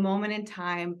was a moment in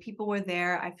time. People were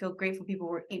there. I feel grateful people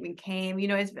were even came.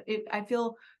 I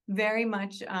feel very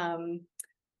much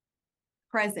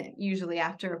present usually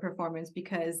after a performance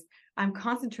because I'm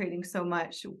concentrating so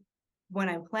much when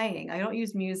I'm playing. I don't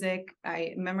use music.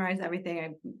 I memorize everything.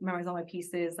 I memorize all my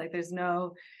pieces. Like there's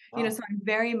no, Wow. so I'm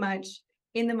very much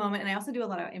in the moment. And I also do a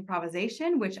lot of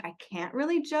improvisation, which I can't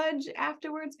really judge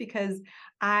afterwards because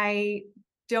I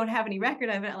don't have any record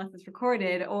of it unless it's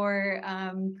recorded, or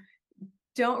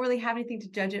don't really have anything to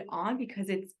judge it on because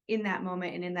it's in that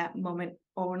moment and in that moment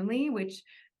only, which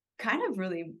kind of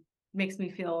really makes me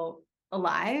feel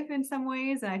alive in some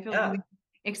ways. And I feel Yeah. really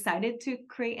excited to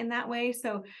create in that way.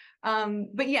 So,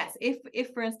 but yes,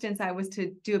 if for instance, I was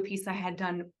to do a piece I had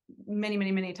done many,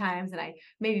 many, many times and I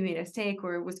maybe made a mistake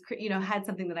or was, had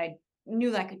something that I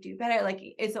knew that I could do better, like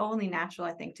it's only natural,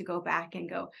 I think, to go back and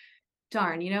go,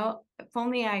 darn, if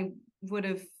only I would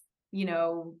have,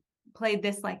 played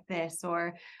this like this,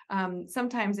 or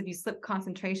sometimes if you slip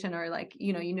concentration or like,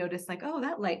 you notice like, oh,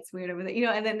 that light's weird over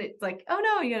there, and then it's like, oh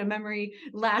no, you got a memory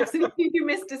lapse and you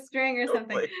missed a string or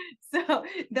something. Totally. So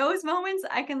those moments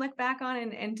I can look back on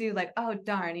and do like, oh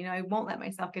darn, I won't let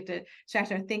myself get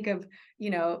distracted or think of,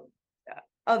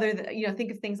 other than,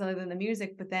 think of things other than the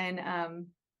music. But then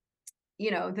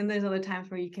then there's other times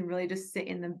where you can really just sit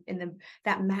in the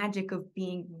that magic of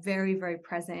being very, very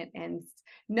present and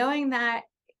knowing that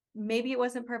maybe it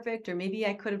wasn't perfect, or maybe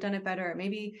I could have done it better, or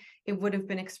maybe it would have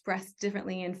been expressed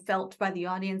differently and felt by the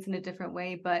audience in a different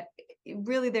way. But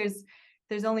really there's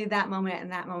only that moment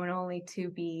and that moment only to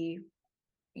be,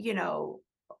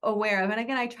 aware of. And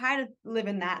again, I try to live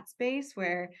in that space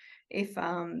where if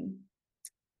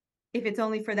it's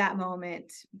only for that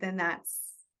moment, then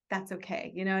that's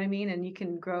okay. You know what I mean? And you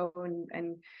can grow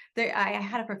and there, I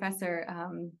had a professor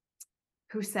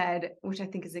who said, which I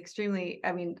think is extremely,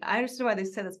 I mean, I understand why they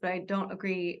said this, but I don't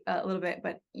agree a little bit,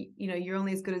 but you're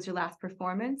only as good as your last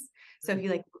performance. So if you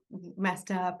like messed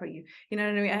up or you know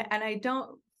what I mean? And I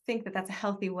don't think that that's a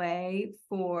healthy way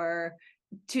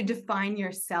to define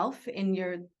yourself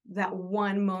in that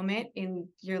one moment in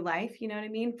your life. You know what I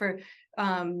mean? For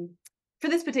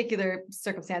this particular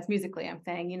circumstance, musically, I'm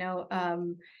saying,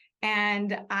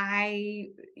 and I,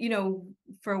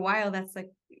 for a while, that's like,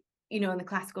 in the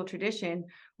classical tradition,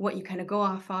 what you kind of go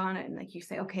off on, and like you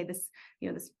say, okay, this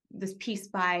piece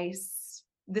by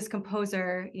this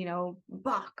composer,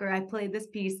 Bach, or I played this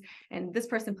piece and this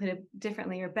person played it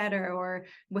differently or better or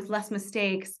with less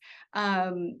mistakes.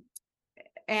 And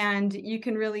you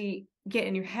can really get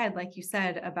in your head, like you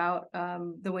said, about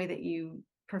the way that you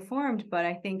performed. But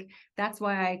I think that's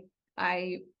why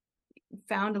I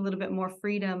found a little bit more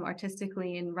freedom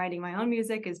artistically in writing my own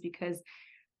music, is because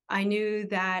I knew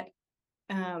that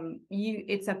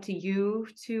it's up to you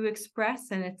to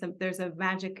express, and there's a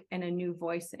magic and a new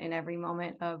voice in every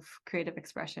moment of creative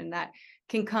expression that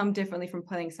can come differently from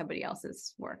playing somebody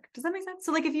else's work. Does that make sense?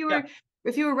 So like if you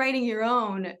Yeah. were writing your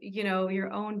own,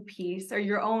 your own piece or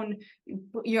your own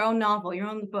novel, your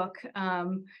own book,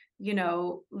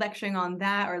 lecturing on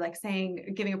that, or like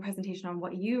giving a presentation on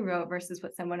what you wrote versus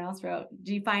what someone else wrote,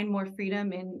 do you find more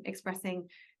freedom in expressing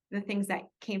the things that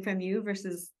came from you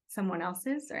versus someone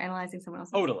else's, or analyzing someone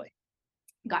else's? Totally.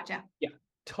 Gotcha. Yeah. Yeah.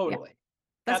 Totally.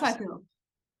 That's how I feel.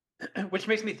 Which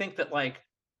makes me think that like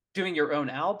doing your own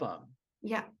album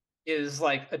Yeah. is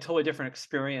like a totally different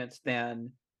experience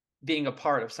than being a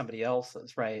part of somebody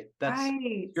else's, right?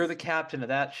 Right. You're the captain of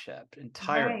that ship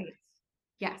entirely. Right.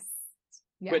 Yes.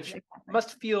 Yes, Which exactly.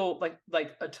 must feel like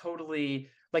a totally,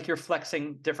 like you're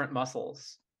flexing different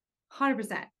muscles.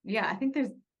 100%. Yeah, I think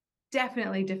there's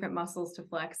definitely different muscles to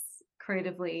flex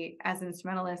creatively as an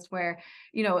instrumentalist, where,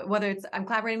 whether it's I'm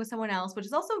collaborating with someone else, which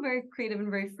is also very creative and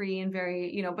very free and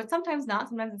very, but sometimes not.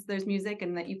 Sometimes there's music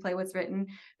and that you play what's written.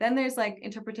 Then there's like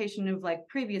interpretation of like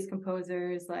previous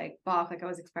composers, like Bach, like I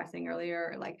was expressing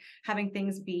earlier, like having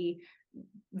things be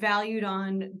valued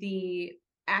on the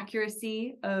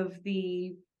accuracy of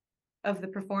the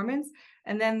performance.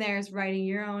 And then there's writing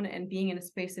your own and being in a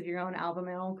space of your own album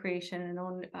and own creation and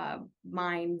own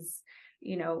minds,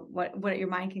 what your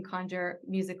mind can conjure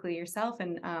musically yourself.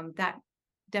 And that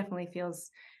definitely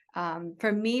feels,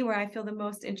 for me, where I feel the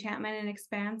most enchantment and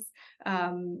expanse,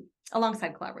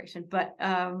 alongside collaboration, but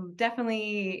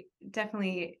definitely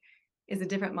is a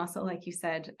different muscle, like you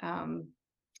said.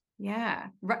 Yeah.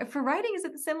 For writing, is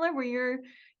it similar where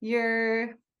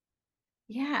you're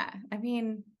yeah, I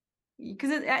mean,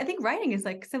 because I think writing is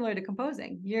like similar to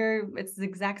composing. It's the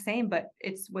exact same, but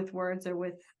it's with words or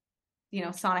with,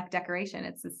 sonic decoration.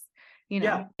 It's this,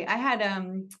 Yeah. I had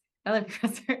another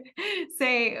professor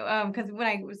say, because when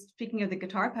I was speaking of the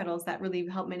guitar pedals that really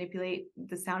help manipulate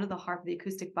the sound of the harp, the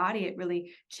acoustic body, it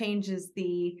really changes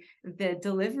the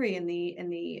delivery and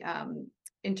the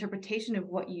interpretation of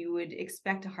what you would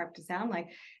expect a harp to sound like.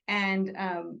 And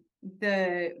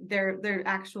they're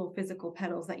actual physical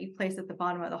pedals that you place at the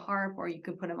bottom of the harp, or you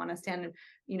could put them on a stand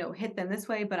and hit them this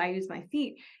way, but I use my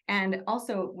feet. And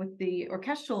also with the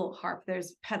orchestral harp,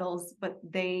 there's pedals, but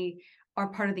they are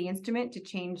part of the instrument to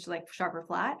change like sharp or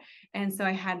flat. And so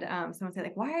I had someone say,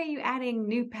 like, why are you adding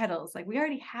new pedals? Like, we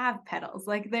already have pedals.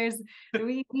 Like,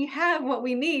 we have what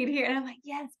we need here. And I'm like,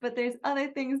 yes, but there's other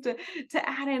things to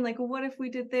add in. Like, what if we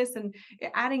did this? And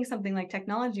adding something like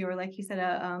technology, or like you said,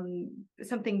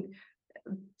 something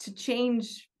to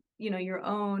change, your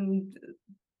own,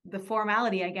 the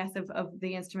formality, I guess, of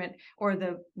the instrument or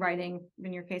the writing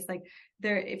in your case. Like,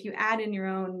 if you add in your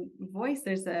own voice,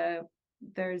 there's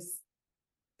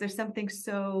something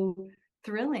so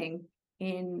thrilling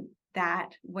in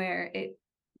that, where it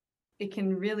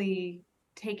can really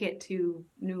take it to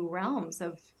new realms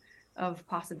of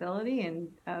possibility and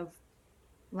of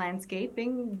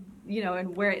landscaping,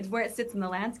 and where it sits in the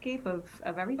landscape of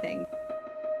everything.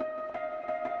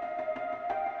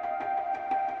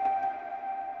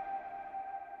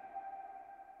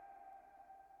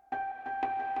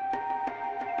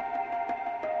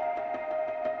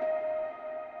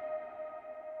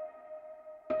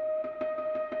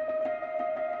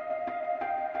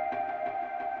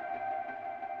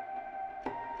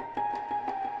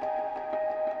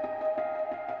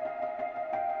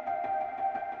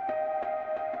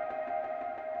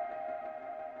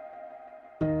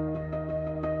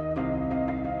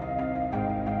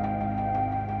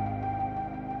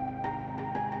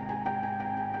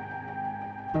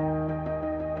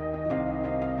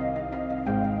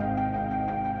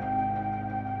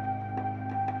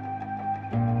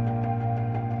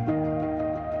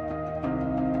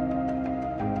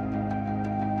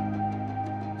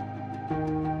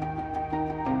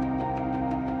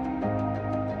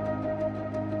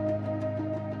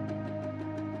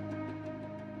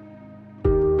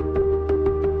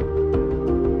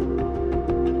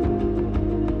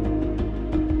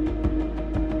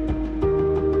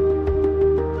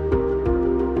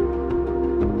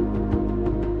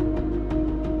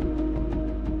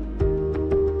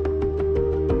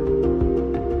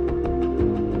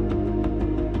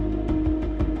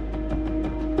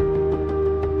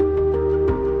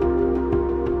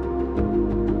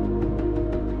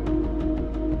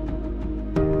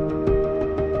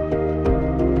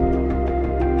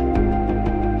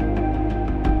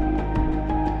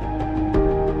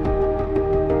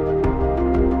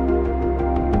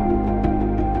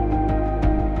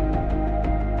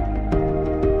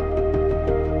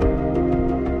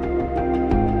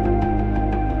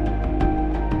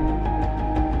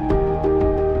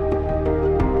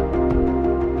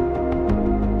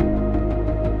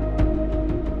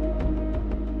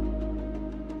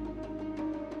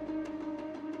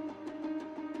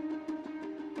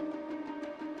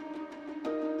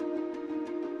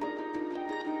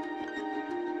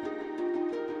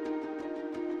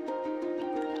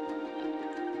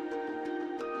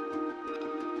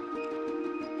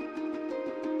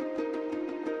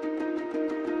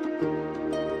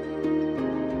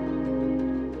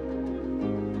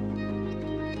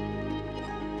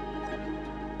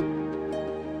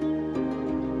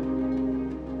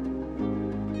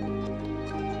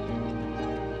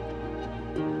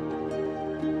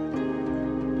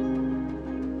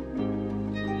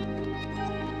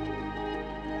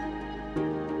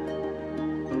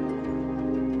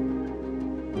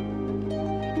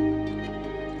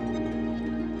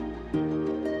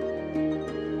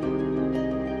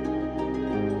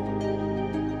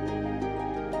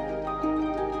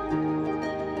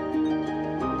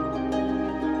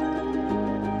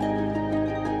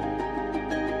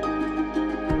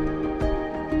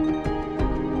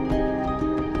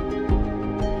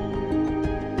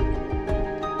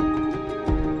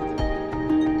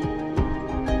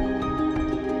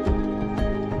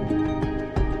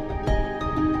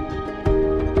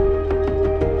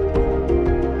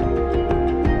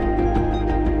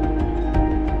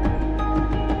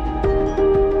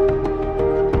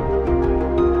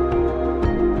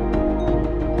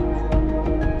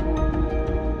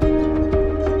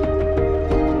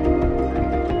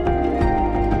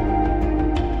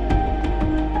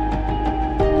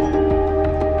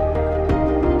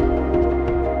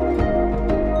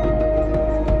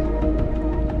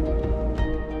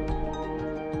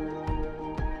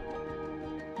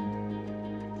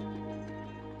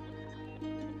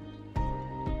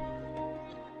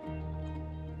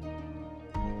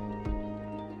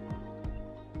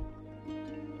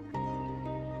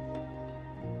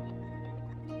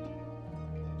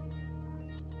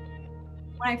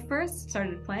 when I first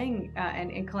started playing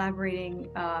and collaborating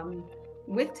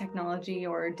with technology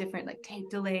or different like tape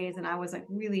delays, and I was like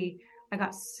really, I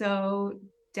got so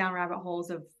down rabbit holes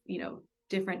of,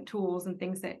 different tools and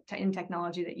things that in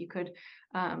technology that you could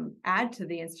add to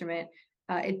the instrument.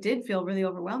 It did feel really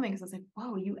overwhelming because I was like,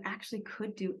 whoa, you actually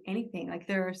could do anything. Like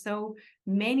there are so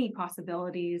many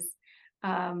possibilities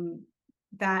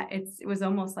that it was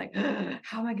almost like,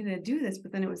 how am I going to do this?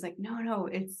 But then it was like, no,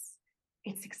 it's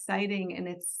exciting, and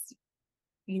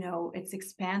it's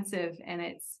expansive, and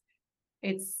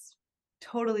it's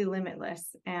totally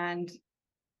limitless. And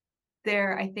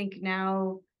I think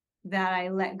now that I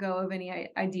let go of any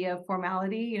idea of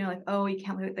formality, like, oh, you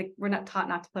can't, like, we're not taught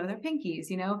not to play with our pinkies,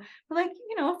 but like,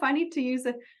 if I need to use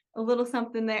a little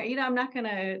something there, I'm not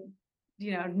gonna,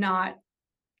 not,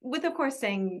 with of course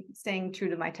staying true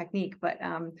to my technique, but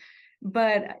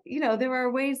there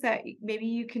are ways that maybe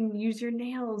you can use your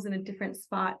nails in a different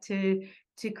spot to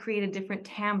create a different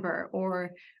timbre,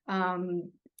 or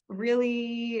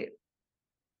really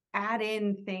add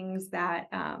in things that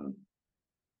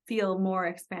feel more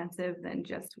expansive than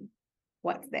just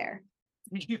what's there.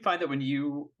 Did you find that when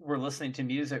you were listening to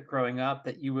music growing up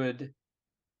that you would,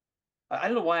 I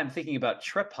don't know why I'm thinking about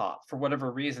trip hop for whatever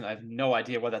reason. I have no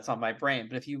idea why that's on my brain.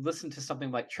 But if you listen to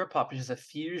something like trip hop, which is a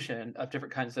fusion of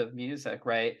different kinds of music,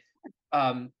 right?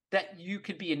 That you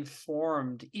could be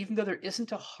informed, even though there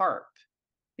isn't a harp,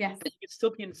 Yes. that you could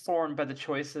still be informed by the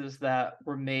choices that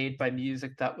were made by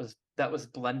music that was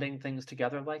blending things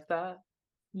together like that.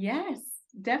 Yes,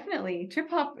 definitely. Trip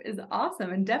hop is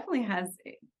awesome and definitely has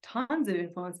tons of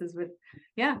influences with,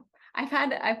 yeah.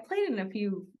 I've played in a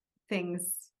few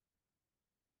things,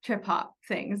 trip hop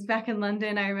things back in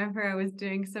London. I remember I was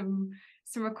doing some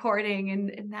recording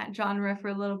in that genre for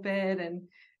a little bit, and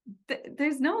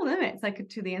there's no limits like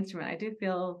to the instrument. I do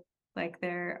feel like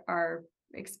there are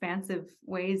expansive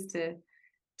ways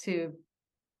to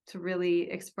really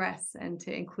express and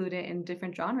to include it in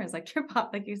different genres like trip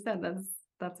hop, like you said.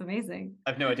 That's amazing. I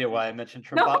have no idea why I mentioned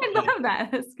trip No, hop. I love that.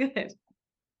 That's good.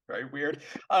 Very weird.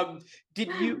 Did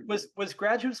you was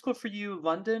graduate school for you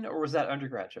London, or was that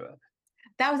undergraduate?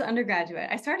 That was undergraduate.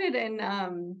 I started in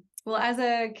well, as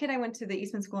a kid I went to the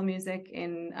Eastman School of Music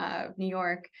in New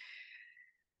York,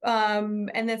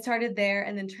 and then started there,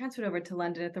 and then transferred over to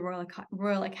London at the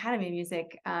Royal Academy of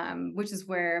Music, which is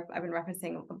where I've been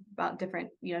referencing about different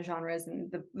genres,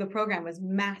 and the program was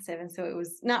massive, and so it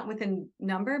was not within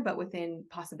number but within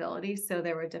possibilities. So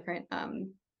there were different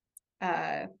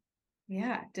uh,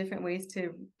 different ways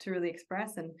to really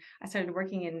express. And I started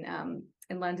working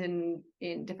in London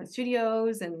in different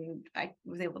studios, and I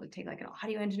was able to take like an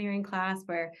audio engineering class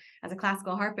where, as a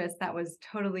classical harpist, that was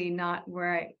totally not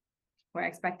where I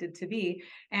expected to be,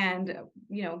 and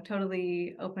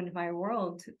totally opened my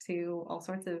world to all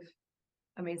sorts of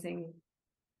amazing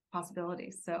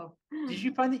possibilities. So Did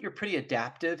you find that you're pretty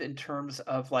adaptive in terms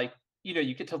of like,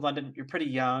 you get to London, you're pretty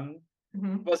young.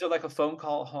 mhm. Was there like a phone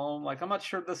call home, like, I'm not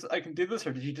sure this I can do this,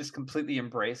 or did you just completely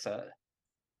embrace it?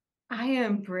 I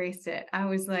embraced it. I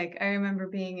was like, I remember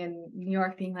being in New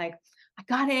York, being like, I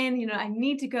got in, I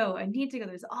need to go. I need to go.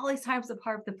 There's all these types of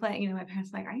harp to play. My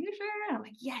parents were like, are you sure? And I'm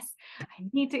like, yes, I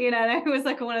need to, and it was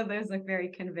like one of those like very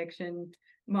conviction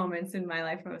moments in my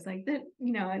life where I was like, that,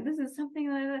 this is something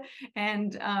like that.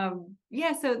 And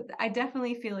so I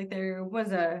definitely feel like there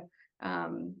was a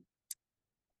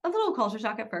little culture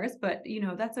shock at first, but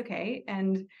that's okay.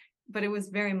 But it was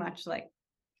very much like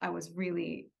I was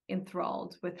really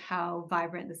enthralled with how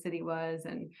vibrant the city was,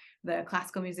 and the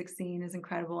classical music scene is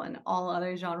incredible, and all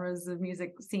other genres of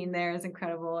music scene there is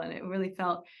incredible, and it really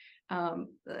felt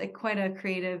like quite a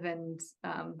creative and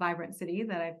vibrant city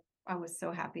that I was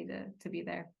so happy to be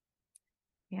there.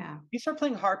 Yeah. You start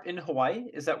playing harp in Hawaii?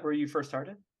 Is that where you first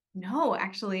started? No,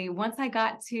 actually, once I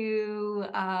got to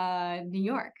New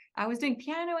York, I was doing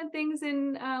piano and things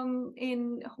in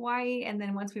Hawaii, and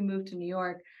then once we moved to New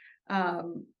York,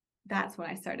 that's when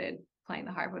I started playing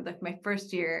the harp. Like my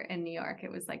first year in New York,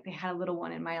 it was like they had a little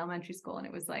one in my elementary school, and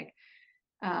it was like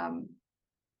um,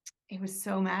 it was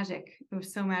so magic. It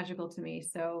was so magical to me.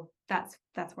 So that's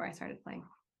where I started playing.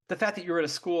 The fact that you were at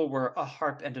a school where a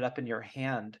harp ended up in your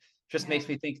hand just Yeah. makes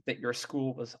me think that your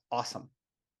school was awesome.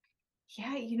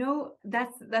 Yeah,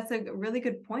 that's a really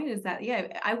good point, is that,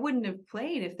 yeah, I wouldn't have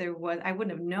played if I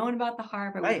wouldn't have known about the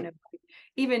harp. I wouldn't Right. have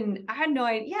even, I had no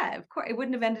idea. Yeah, of course, it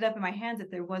wouldn't have ended up in my hands if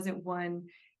there wasn't one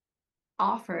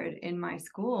offered in my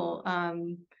school.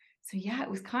 So yeah, it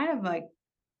was kind of like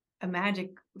a magic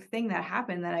thing that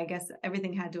happened, that I guess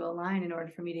everything had to align in order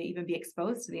for me to even be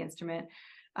exposed to the instrument.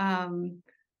 Um,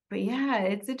 but yeah,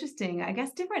 it's interesting. I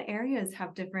guess different areas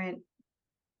have different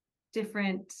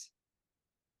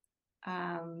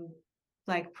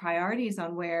like priorities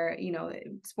on where,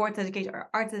 sports education or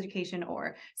arts education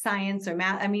or science or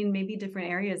math. I mean, maybe different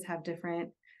areas have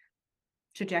different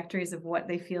trajectories of what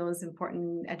they feel is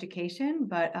important in education,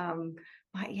 but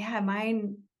yeah,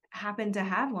 mine happened to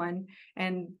have one,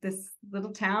 and this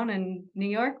little town in New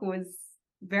York was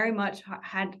very much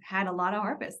had a lot of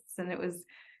harvests, and it was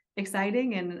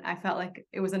exciting, and I felt like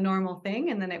it was a normal thing.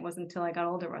 And then it wasn't until I got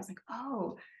older where I was like,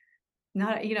 oh,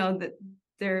 not, that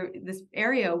this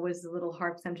area was a little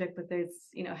harp centric, but there's,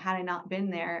 had I not been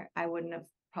there, I wouldn't have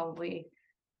probably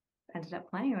ended up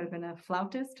playing. I would have been a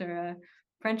flautist or a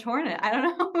French hornet. I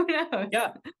don't know. Who knows?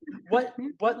 Yeah.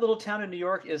 What little town in New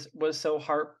York was so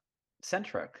harp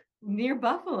centric? Near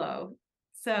Buffalo.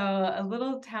 So a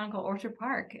little town called Orchard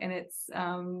Park. And it's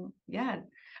yeah,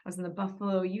 I was in the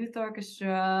Buffalo Youth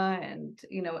Orchestra, and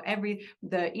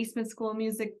the Eastman School of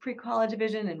Music pre-college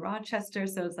division in Rochester.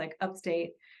 So it's like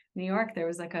upstate New York. There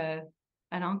was like an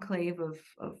enclave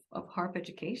of harp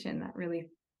education that really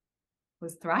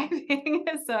was thriving.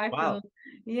 So I Wow. feel,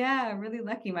 yeah, really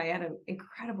lucky. I had an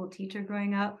incredible teacher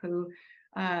growing up who,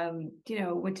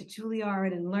 went to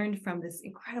Juilliard and learned from this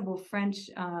incredible French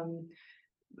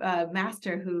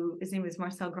master, who his name was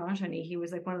Marcel Grandjeanny. He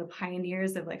was like one of the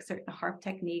pioneers of like certain harp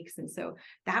techniques. And so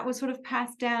that was sort of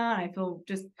passed down. I feel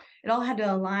just, it all had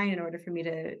to align in order for me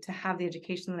to have the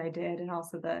education that I did, and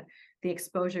also the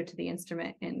exposure to the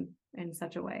instrument in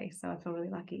such a way. So I feel really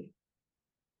lucky.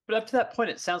 But up to that point,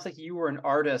 it sounds like you were an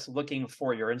artist looking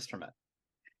for your instrument.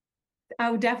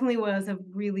 I definitely was a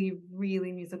really,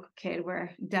 really musical kid,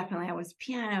 where definitely I was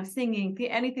piano, singing,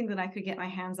 anything that I could get my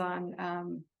hands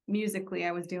on musically,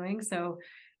 I was doing. So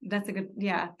that's a good,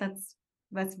 yeah, that's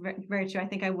very, very true. I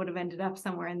think I would have ended up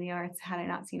somewhere in the arts had I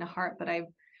not seen a harp, but I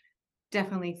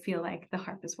definitely feel like the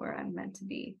harp is where I'm meant to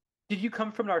be. Did you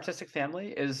come from an artistic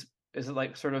family? Is it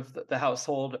like sort of the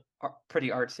household pretty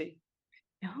artsy?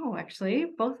 No, actually,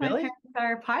 both my Really? parents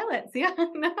are pilots. Yeah,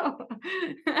 no,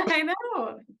 I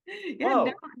know. Yeah, no,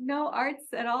 Whoa. no arts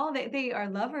at all. They are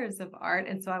lovers of art,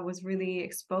 and so I was really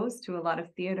exposed to a lot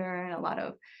of theater and a lot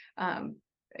of um,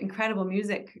 incredible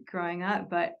music growing up.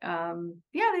 But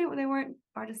yeah, they weren't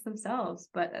artists themselves,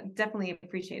 but definitely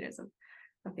appreciators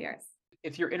of the arts.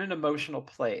 If you're in an emotional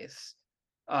place,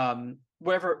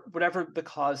 whatever the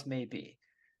cause may be,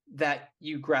 that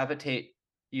you gravitate,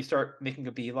 you start making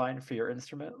a beeline for your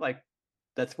instrument. Like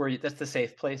that's the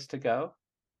safe place to go.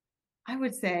 I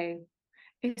would say,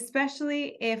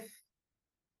 especially if,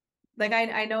 like,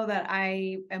 I know that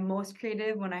I am most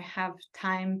creative when I have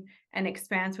time and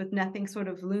expanse with nothing sort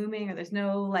of looming, or there's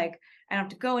no, like, I don't have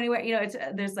to go anywhere. It's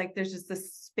there's just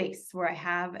this space where I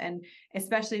have, and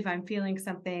especially if I'm feeling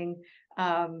something,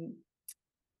 um,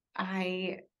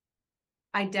 I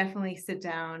I definitely sit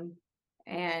down,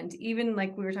 and even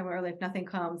like we were talking about earlier, if nothing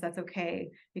comes, that's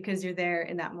okay, because you're there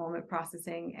in that moment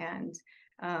processing and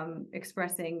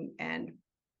expressing and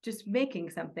just making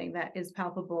something that is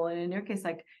palpable. And in your case,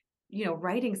 like,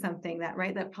 writing something that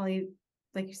probably,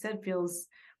 like you said, feels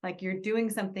like you're doing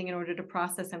something in order to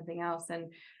process something else.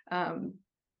 And um,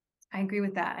 I agree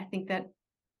with that. I think that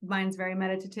mine's very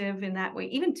meditative in that way.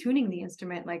 Even tuning the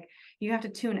instrument, like, you have to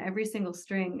tune every single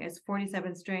string. It's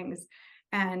 47 strings,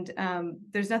 and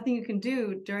there's nothing you can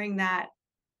do during that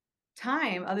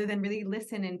time other than really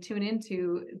listen and tune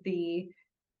into the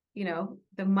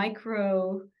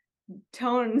micro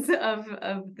tones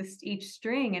of this each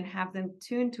string, and have them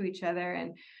tuned to each other.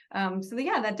 And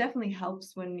yeah, that definitely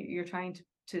helps when you're trying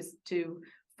to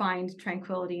find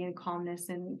tranquility and calmness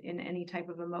in any type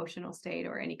of emotional state,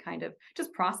 or any kind of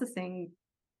just processing,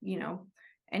 you know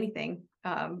anything.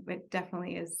 It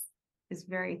definitely is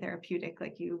very therapeutic,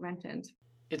 like you mentioned.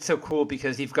 It's so cool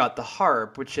because you've got the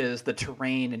harp, which is the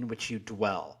terrain in which you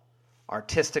dwell,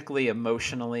 artistically,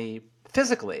 emotionally,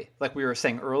 physically, like we were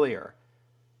saying earlier.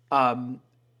 Um,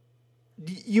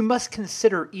 you must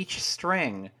consider each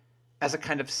string as a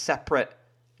kind of separate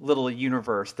little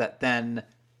universe that then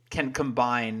can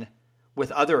combine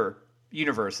with other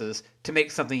universes to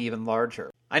make something even larger.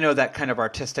 I know that kind of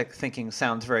artistic thinking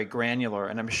sounds very granular,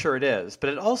 and I'm sure it is, but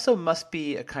it also must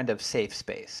be a kind of safe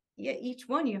space. Yeah, each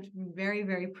one you have to be very,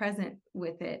 very present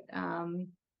with it. And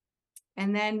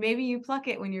then maybe you pluck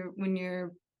it when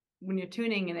you're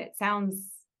tuning, and it sounds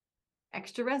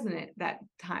extra resonant that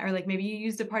time, or like maybe you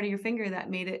used a part of your finger that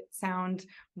made it sound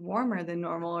warmer than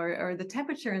normal, or the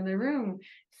temperature in the room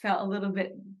felt a little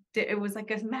bit, it was like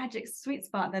a magic sweet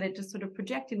spot that it just sort of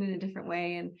projected in a different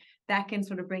way. And that can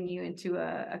sort of bring you into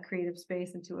a creative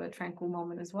space, into a tranquil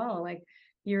moment as well, like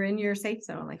you're in your safe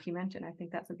zone, like you mentioned. I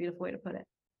think that's a beautiful way to put it.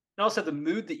 And also the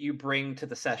mood that you bring to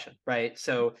the session, right?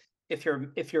 So if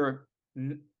you're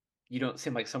you don't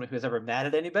seem like someone who is ever mad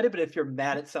at anybody, but if you're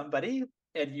mad at somebody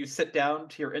and you sit down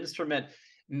to your instrument,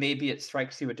 maybe it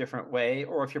strikes you a different way.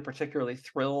 Or if you're particularly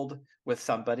thrilled with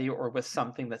somebody or with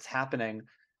something that's happening,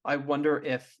 I wonder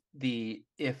if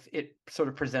it sort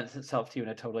of presents itself to you in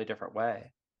a totally different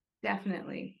way.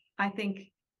 Definitely. I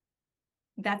think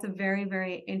that's a very,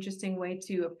 very interesting way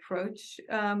to approach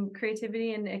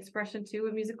creativity and expression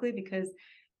too, musically, because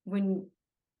when,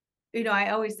 I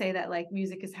always say that like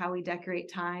music is how we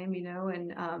decorate time,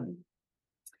 and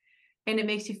it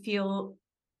makes you feel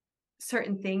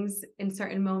certain things in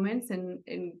certain moments, and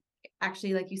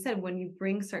actually, like you said, when you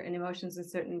bring certain emotions and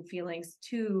certain feelings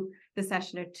to the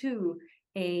session or to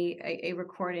a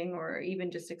recording or even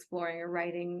just exploring a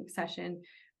writing session,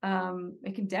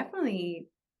 it can definitely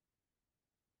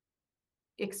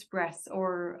express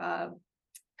or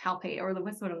palpate, or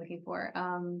what's the word I'm looking for.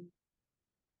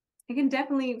 It can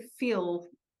definitely feel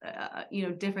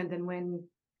different than when,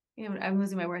 I'm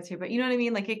losing my words here, but you know what I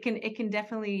mean? Like it can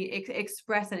definitely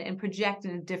express and project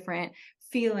in a different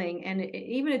feeling, and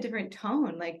even a different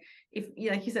tone. Like if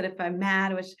like you said, if I'm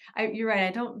mad, which you're right,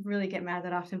 I don't really get mad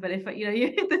that often, but if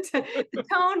the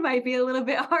tone might be a little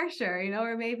bit harsher,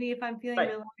 or maybe if I'm feeling Right.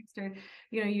 relaxed, or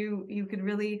you could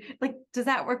really like, does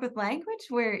that work with language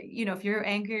where, if you're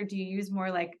angry, do you use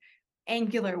more like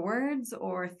angular words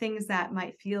or things that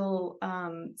might feel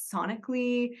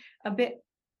sonically a bit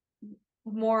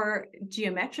more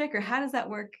geometric, or how does that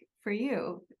work for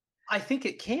you? I think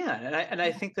it can, and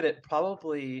I think that it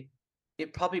probably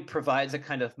provides a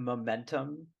kind of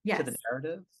momentum to the Yes.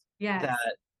 narrative Yes.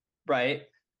 that, right?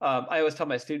 I always tell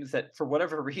my students that for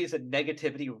whatever reason,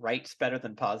 negativity writes better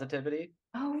than positivity,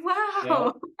 Oh, you know?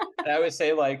 wow. And I always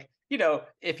say, like,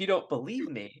 if you don't believe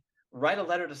me, write a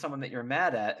letter to someone that you're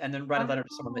mad at, and then write a letter to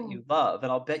someone that Oh, you love,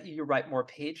 and I'll bet you write more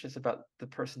pages about the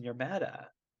person you're mad at,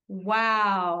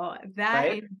 wow. That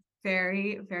right? is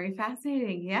very, very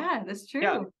fascinating. Yeah, that's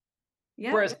Yeah. true.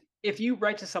 Yep. Whereas if you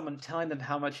write to someone telling them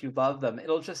how much you love them,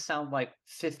 it'll just sound like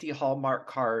 50 Hallmark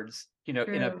cards, in a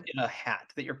True. in a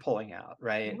hat that you're pulling out,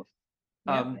 right? Yep.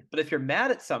 Yep. But if you're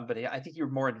mad at somebody, I think you're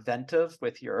more inventive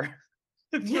with your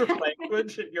with your Yeah.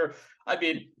 language and I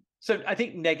mean, so I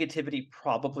think negativity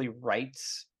probably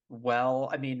writes well.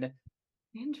 I mean,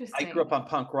 I grew up Interesting. on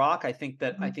punk rock. I think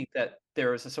that I Mhm. think that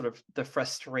there is a sort of the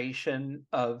frustration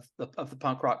of the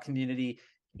punk rock community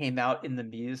came out in the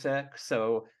music.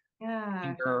 So Yeah.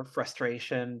 anger,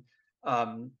 frustration.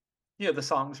 Um, the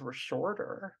songs were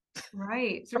shorter.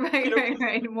 Right. You Right. know, Right.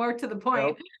 Right. More to the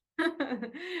point. you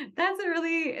That's a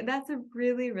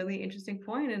really interesting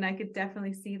point, and I could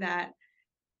definitely see that.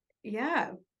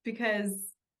 Yeah,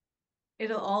 because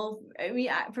it'll all, I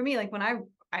mean, for me, like when I'm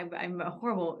a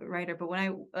horrible writer, but when I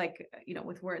like,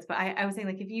 with words, but I was saying,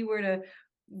 like, if you were to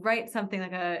write something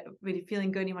like when you're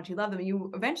feeling good and you want to love them,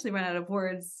 you eventually run out of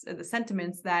words, the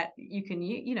sentiments that you can,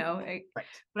 right.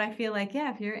 but I feel like,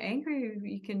 yeah, if you're angry,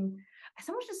 you can,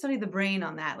 someone should study the brain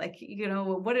on that. Like,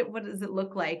 what does it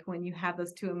look like when you have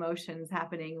those two emotions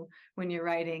happening when you're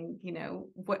writing,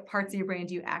 what parts of your brain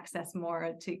do you access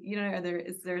more to,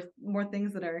 is there more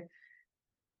things that are,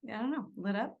 I don't know,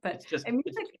 lit up, but It's just and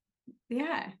it's music,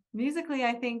 yeah, musically,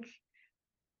 I don't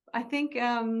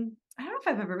know if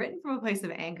I've ever written from a place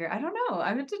of anger. I don't know.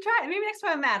 I'm going to try. Maybe next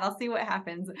time I'm mad, I'll see what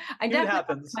happens. I see what definitely know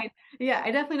happens.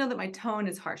 I definitely know that my tone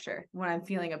is harsher when I'm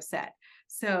feeling upset.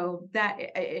 So that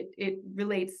it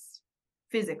relates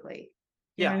physically.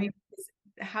 You know what I Yeah. mean?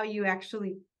 How you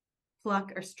actually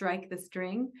pluck or strike the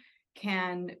string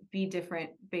can be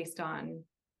different based on,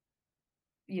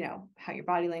 how your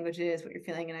body language is, what you're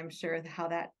feeling, and I'm sure how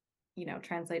that,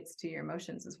 translates to your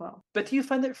emotions as well. But do you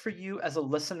find that for you as a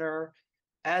listener,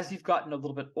 as you've gotten a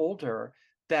little bit older,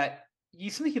 that you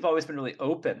seem like you've always been really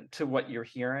open to what you're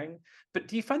hearing, but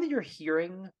do you find that you're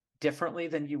hearing differently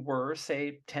than you were,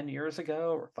 say, 10 years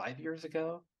ago or 5 years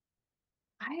ago?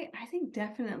 I think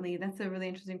definitely that's a really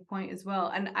interesting point as well.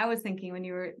 And I was thinking when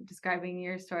you were describing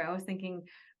your story, I was thinking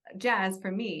jazz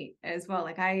for me as well.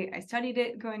 Like I studied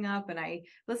it growing up and I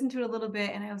listened to it a little bit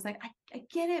and I was like, I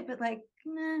get it, but like,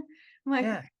 nah. I'm like,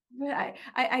 Yeah. but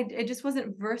I just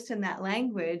wasn't versed in that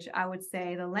language. I would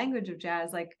say the language of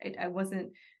jazz, like I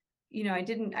wasn't, I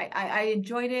didn't, I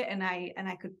enjoyed it and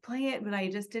I could play it, but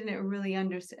I just didn't really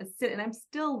understand sit. And I'm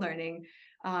still learning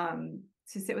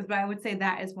to sit with, but I would say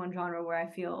that is one genre where I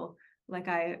feel like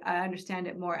I understand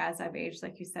it more as I've aged,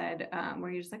 like you said,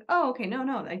 where you're just like, oh, okay,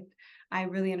 no, I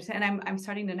really understand. And I'm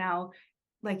starting to now,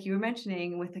 like you were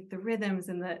mentioning with like the rhythms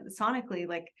and the sonically,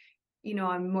 like,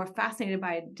 I'm more fascinated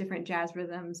by different jazz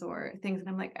rhythms or things. And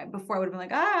I'm like, before I would have been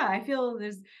like, I feel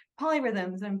there's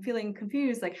polyrhythms. I'm feeling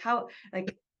confused. Like how,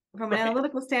 like from an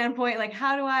analytical standpoint, like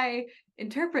how do I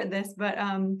interpret this? But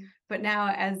now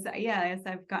as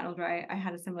I've gotten older, I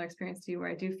had a similar experience to you where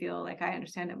I do feel like I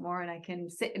understand it more and I can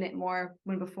sit in it more,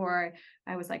 when before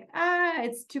I was like,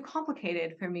 it's too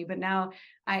complicated for me. But now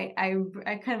I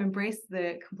kind of embrace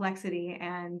the complexity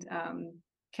and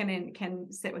can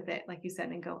sit with it, like you said,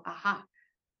 and go, aha,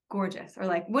 gorgeous. Or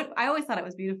like, what I always thought it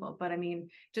was beautiful, but I mean,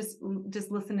 just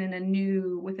listen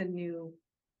with a new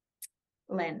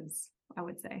lens, I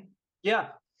would say. Yeah.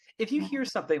 If you Yeah. hear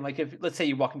something, like if, let's say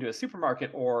you walk into a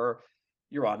supermarket or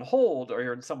you're on hold or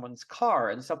you're in someone's car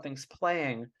and something's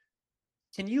playing,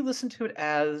 can you listen to it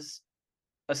as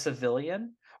a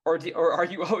civilian? Or are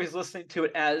you always listening to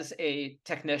it as a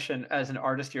technician, as an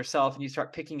artist yourself, and you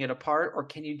start picking it apart, or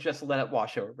can you just let it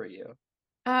wash over you?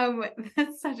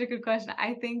 That's such a good question.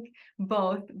 I think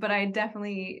both, but I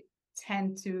definitely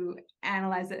tend to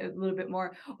analyze it a little bit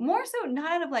more so not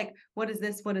out of like, what is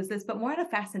this, but more out of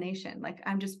fascination. Like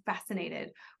I'm just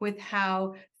fascinated with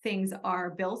how things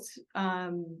are built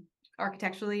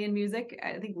architecturally in music.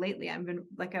 I think lately I've been,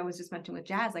 like I was just mentioning with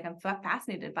jazz, like I'm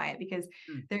fascinated by it because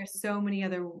Mm. there's so many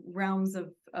other realms of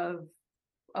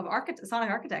sonic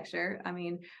architecture. I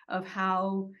mean, of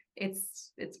how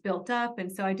it's built up.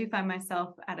 And so I do find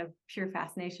myself out of pure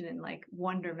fascination and like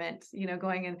wonderment,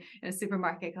 going in a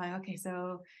supermarket going, okay,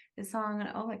 so this song,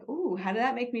 oh, like, ooh, how did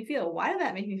that make me feel? Why did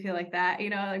that make me feel like that?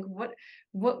 Like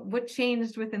what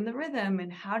changed within the rhythm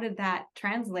and how did that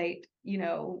translate,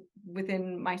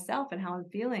 within myself and how I'm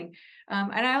feeling.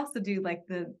 And I also do like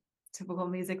the typical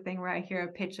music thing where I hear a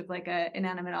pitch of like a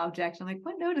inanimate object. I'm like,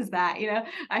 what note is that?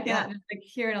 I cannot just like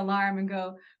hear an alarm and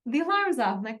go, the alarm's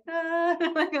off. I'm like,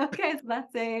 I'm like, okay, so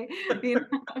that's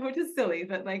which is silly,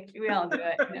 but like we all do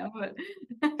it,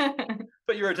 but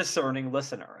But you're a discerning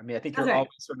listener. I mean, I think that's you're right. always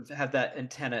sort of have that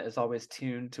antenna is always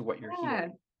tuned to what you're Yeah.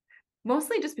 hearing.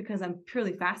 Mostly just because I'm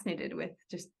purely fascinated with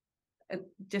just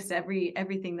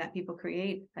everything that people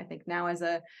create. I think now as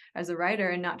a writer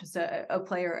and not just a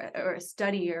player or a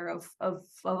studier of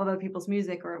other people's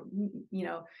music or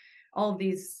all of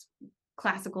these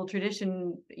classical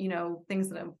tradition things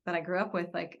that I grew up with.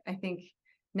 Like I think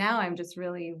now I'm just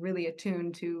really really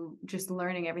attuned to just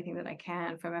learning everything that I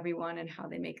can from everyone and how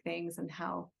they make things and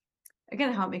how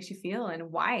it makes you feel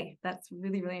and why. That's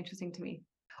really really interesting to me.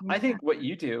 I Yeah. think what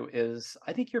you do is,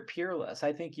 I think you're peerless.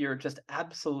 I think you're just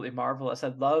absolutely marvelous. I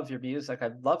love your music. I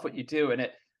love what you do.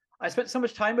 I spent so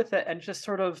much time with it and just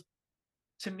sort of,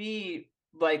 to me,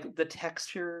 like the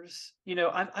textures,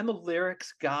 I'm a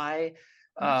lyrics guy.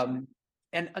 Gotcha.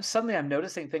 And suddenly I'm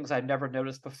noticing things I've never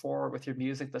noticed before with your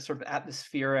music, the sort of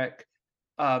atmospheric,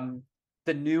 um,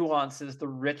 the nuances, the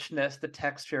richness, the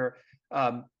texture.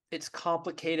 It's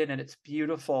complicated and it's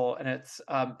beautiful and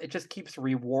it just keeps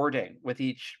rewarding with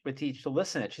each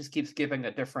listen. It just keeps giving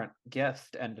a different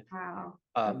gift and Wow.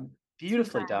 Too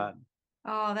beautifully kind. done.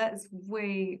 Oh, that is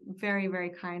very, very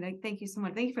kind. Thank you so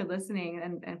much. Thank you for listening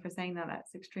and for saying that.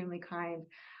 That's extremely kind.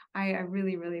 I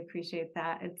really, really appreciate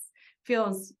that.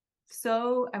 Feels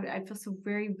I feel so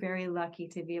very, very lucky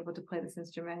to be able to play this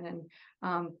instrument.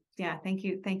 And yeah, thank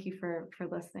you for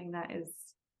listening. That is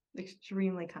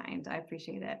extremely kind. I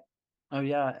appreciate it. Oh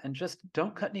yeah, and just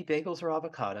don't cut any bagels or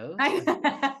avocados,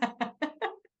 and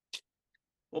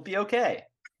we'll be okay.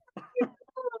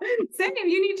 Same,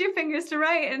 you need your fingers to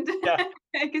write and Yeah,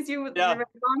 because you yeah. write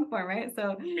long form, right?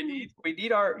 So we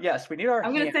need our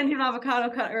I'm gonna hands. send you an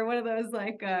avocado cut or one of those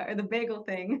like or the bagel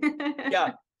thing.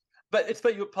 Yeah, but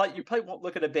you probably won't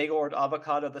look at a bagel or an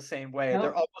avocado the same way.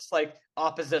 They're Nope. almost like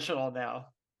oppositional now.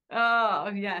 Oh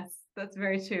yes, that's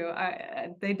very true.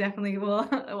 They definitely will,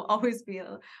 will always be.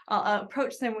 I'll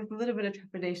approach them with a little bit of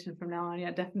trepidation from now on.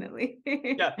 Yeah, definitely.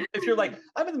 Yeah, if you're like,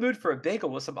 I'm in the mood for a bagel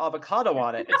with some avocado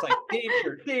on it, it's like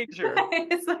danger, danger.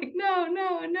 It's like no,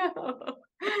 no, no.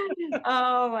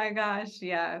 Oh my gosh,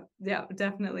 yeah, yeah,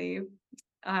 definitely.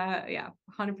 Yeah,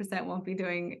 100% won't be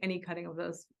doing any cutting of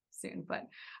those soon, but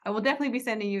I will definitely be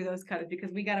sending you those cutters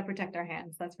because we got to protect our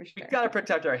hands. That's for We sure. gotta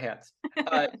protect our hands.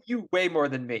 You way more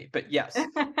than me, but yes.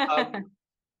 Um,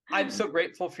 I'm so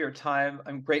grateful for your time.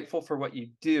 I'm grateful for what you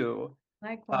do.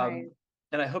 Likewise. Um,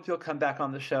 and I hope you'll come back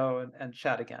on the show and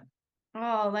chat again.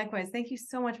 Oh, likewise. Thank you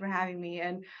so much for having me.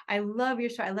 And I love your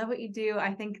show. I love what you do.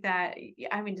 I think that,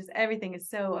 I mean, just everything is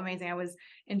so amazing. I was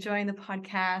enjoying the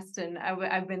podcast and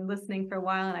I've been listening for a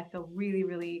while and I feel really,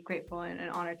 really grateful and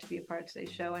honored to be a part of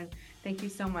today's show. And thank you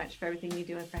so much for everything you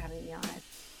do and for having me on it.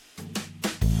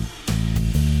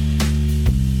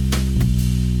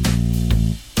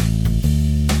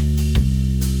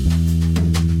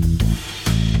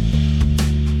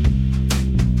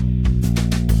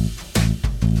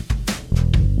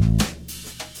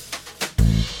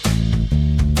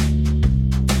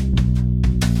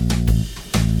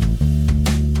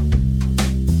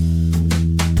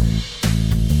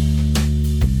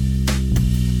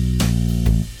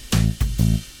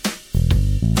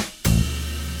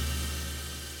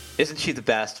 Isn't she the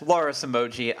best? Lara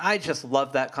Somogyi. I just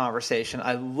love that conversation.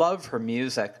 I love her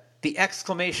music. The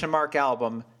exclamation mark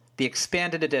album, the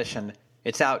expanded edition,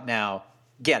 it's out now.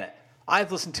 Get it.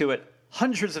 I've listened to it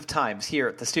hundreds of times here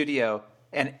at the studio,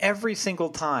 and every single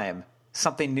time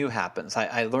something new happens.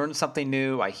 I learn something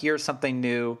new, I hear something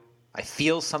new, I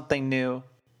feel something new.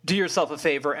 Do yourself a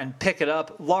favor and pick it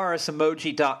up.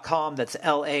 larasomogyi.com. That's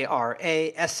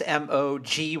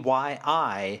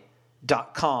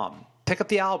LARASMOGYI.com. Pick up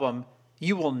the album.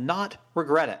 You will not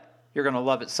regret it. You're going to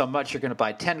love it so much you're going to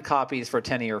buy 10 copies for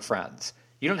 10 of your friends.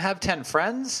 You don't have 10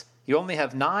 friends? You only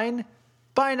have 9?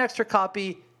 Buy an extra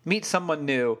copy, meet someone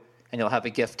new, and you'll have a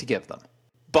gift to give them.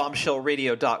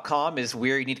 Bombshellradio.com is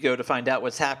where you need to go to find out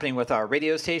what's happening with our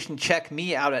radio station. Check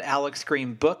me out at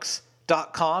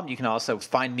alexgreenbooks.com. You can also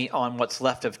find me on what's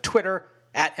left of Twitter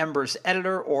at Embers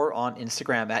Editor or on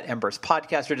Instagram at Embers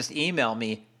Podcast, or just email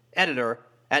me, editor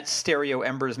at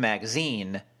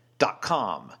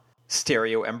stereoembersmagazine.com.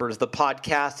 Stereo Embers, the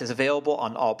podcast, is available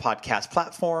on all podcast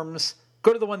platforms.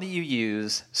 Go to the one that you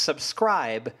use,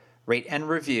 subscribe, rate and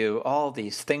review, all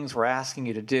these things we're asking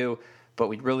you to do, but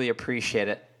we'd really appreciate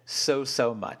it so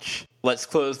much. Let's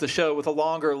close the show with a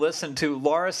longer listen to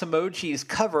Lara Somogyi's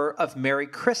cover of Merry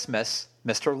Christmas,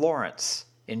 Mr. Lawrence.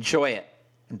 Enjoy it,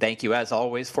 and thank you as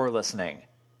always for listening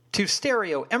to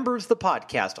Stereo Embers, the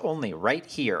podcast, only right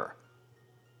here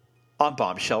on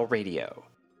Bombshell Radio.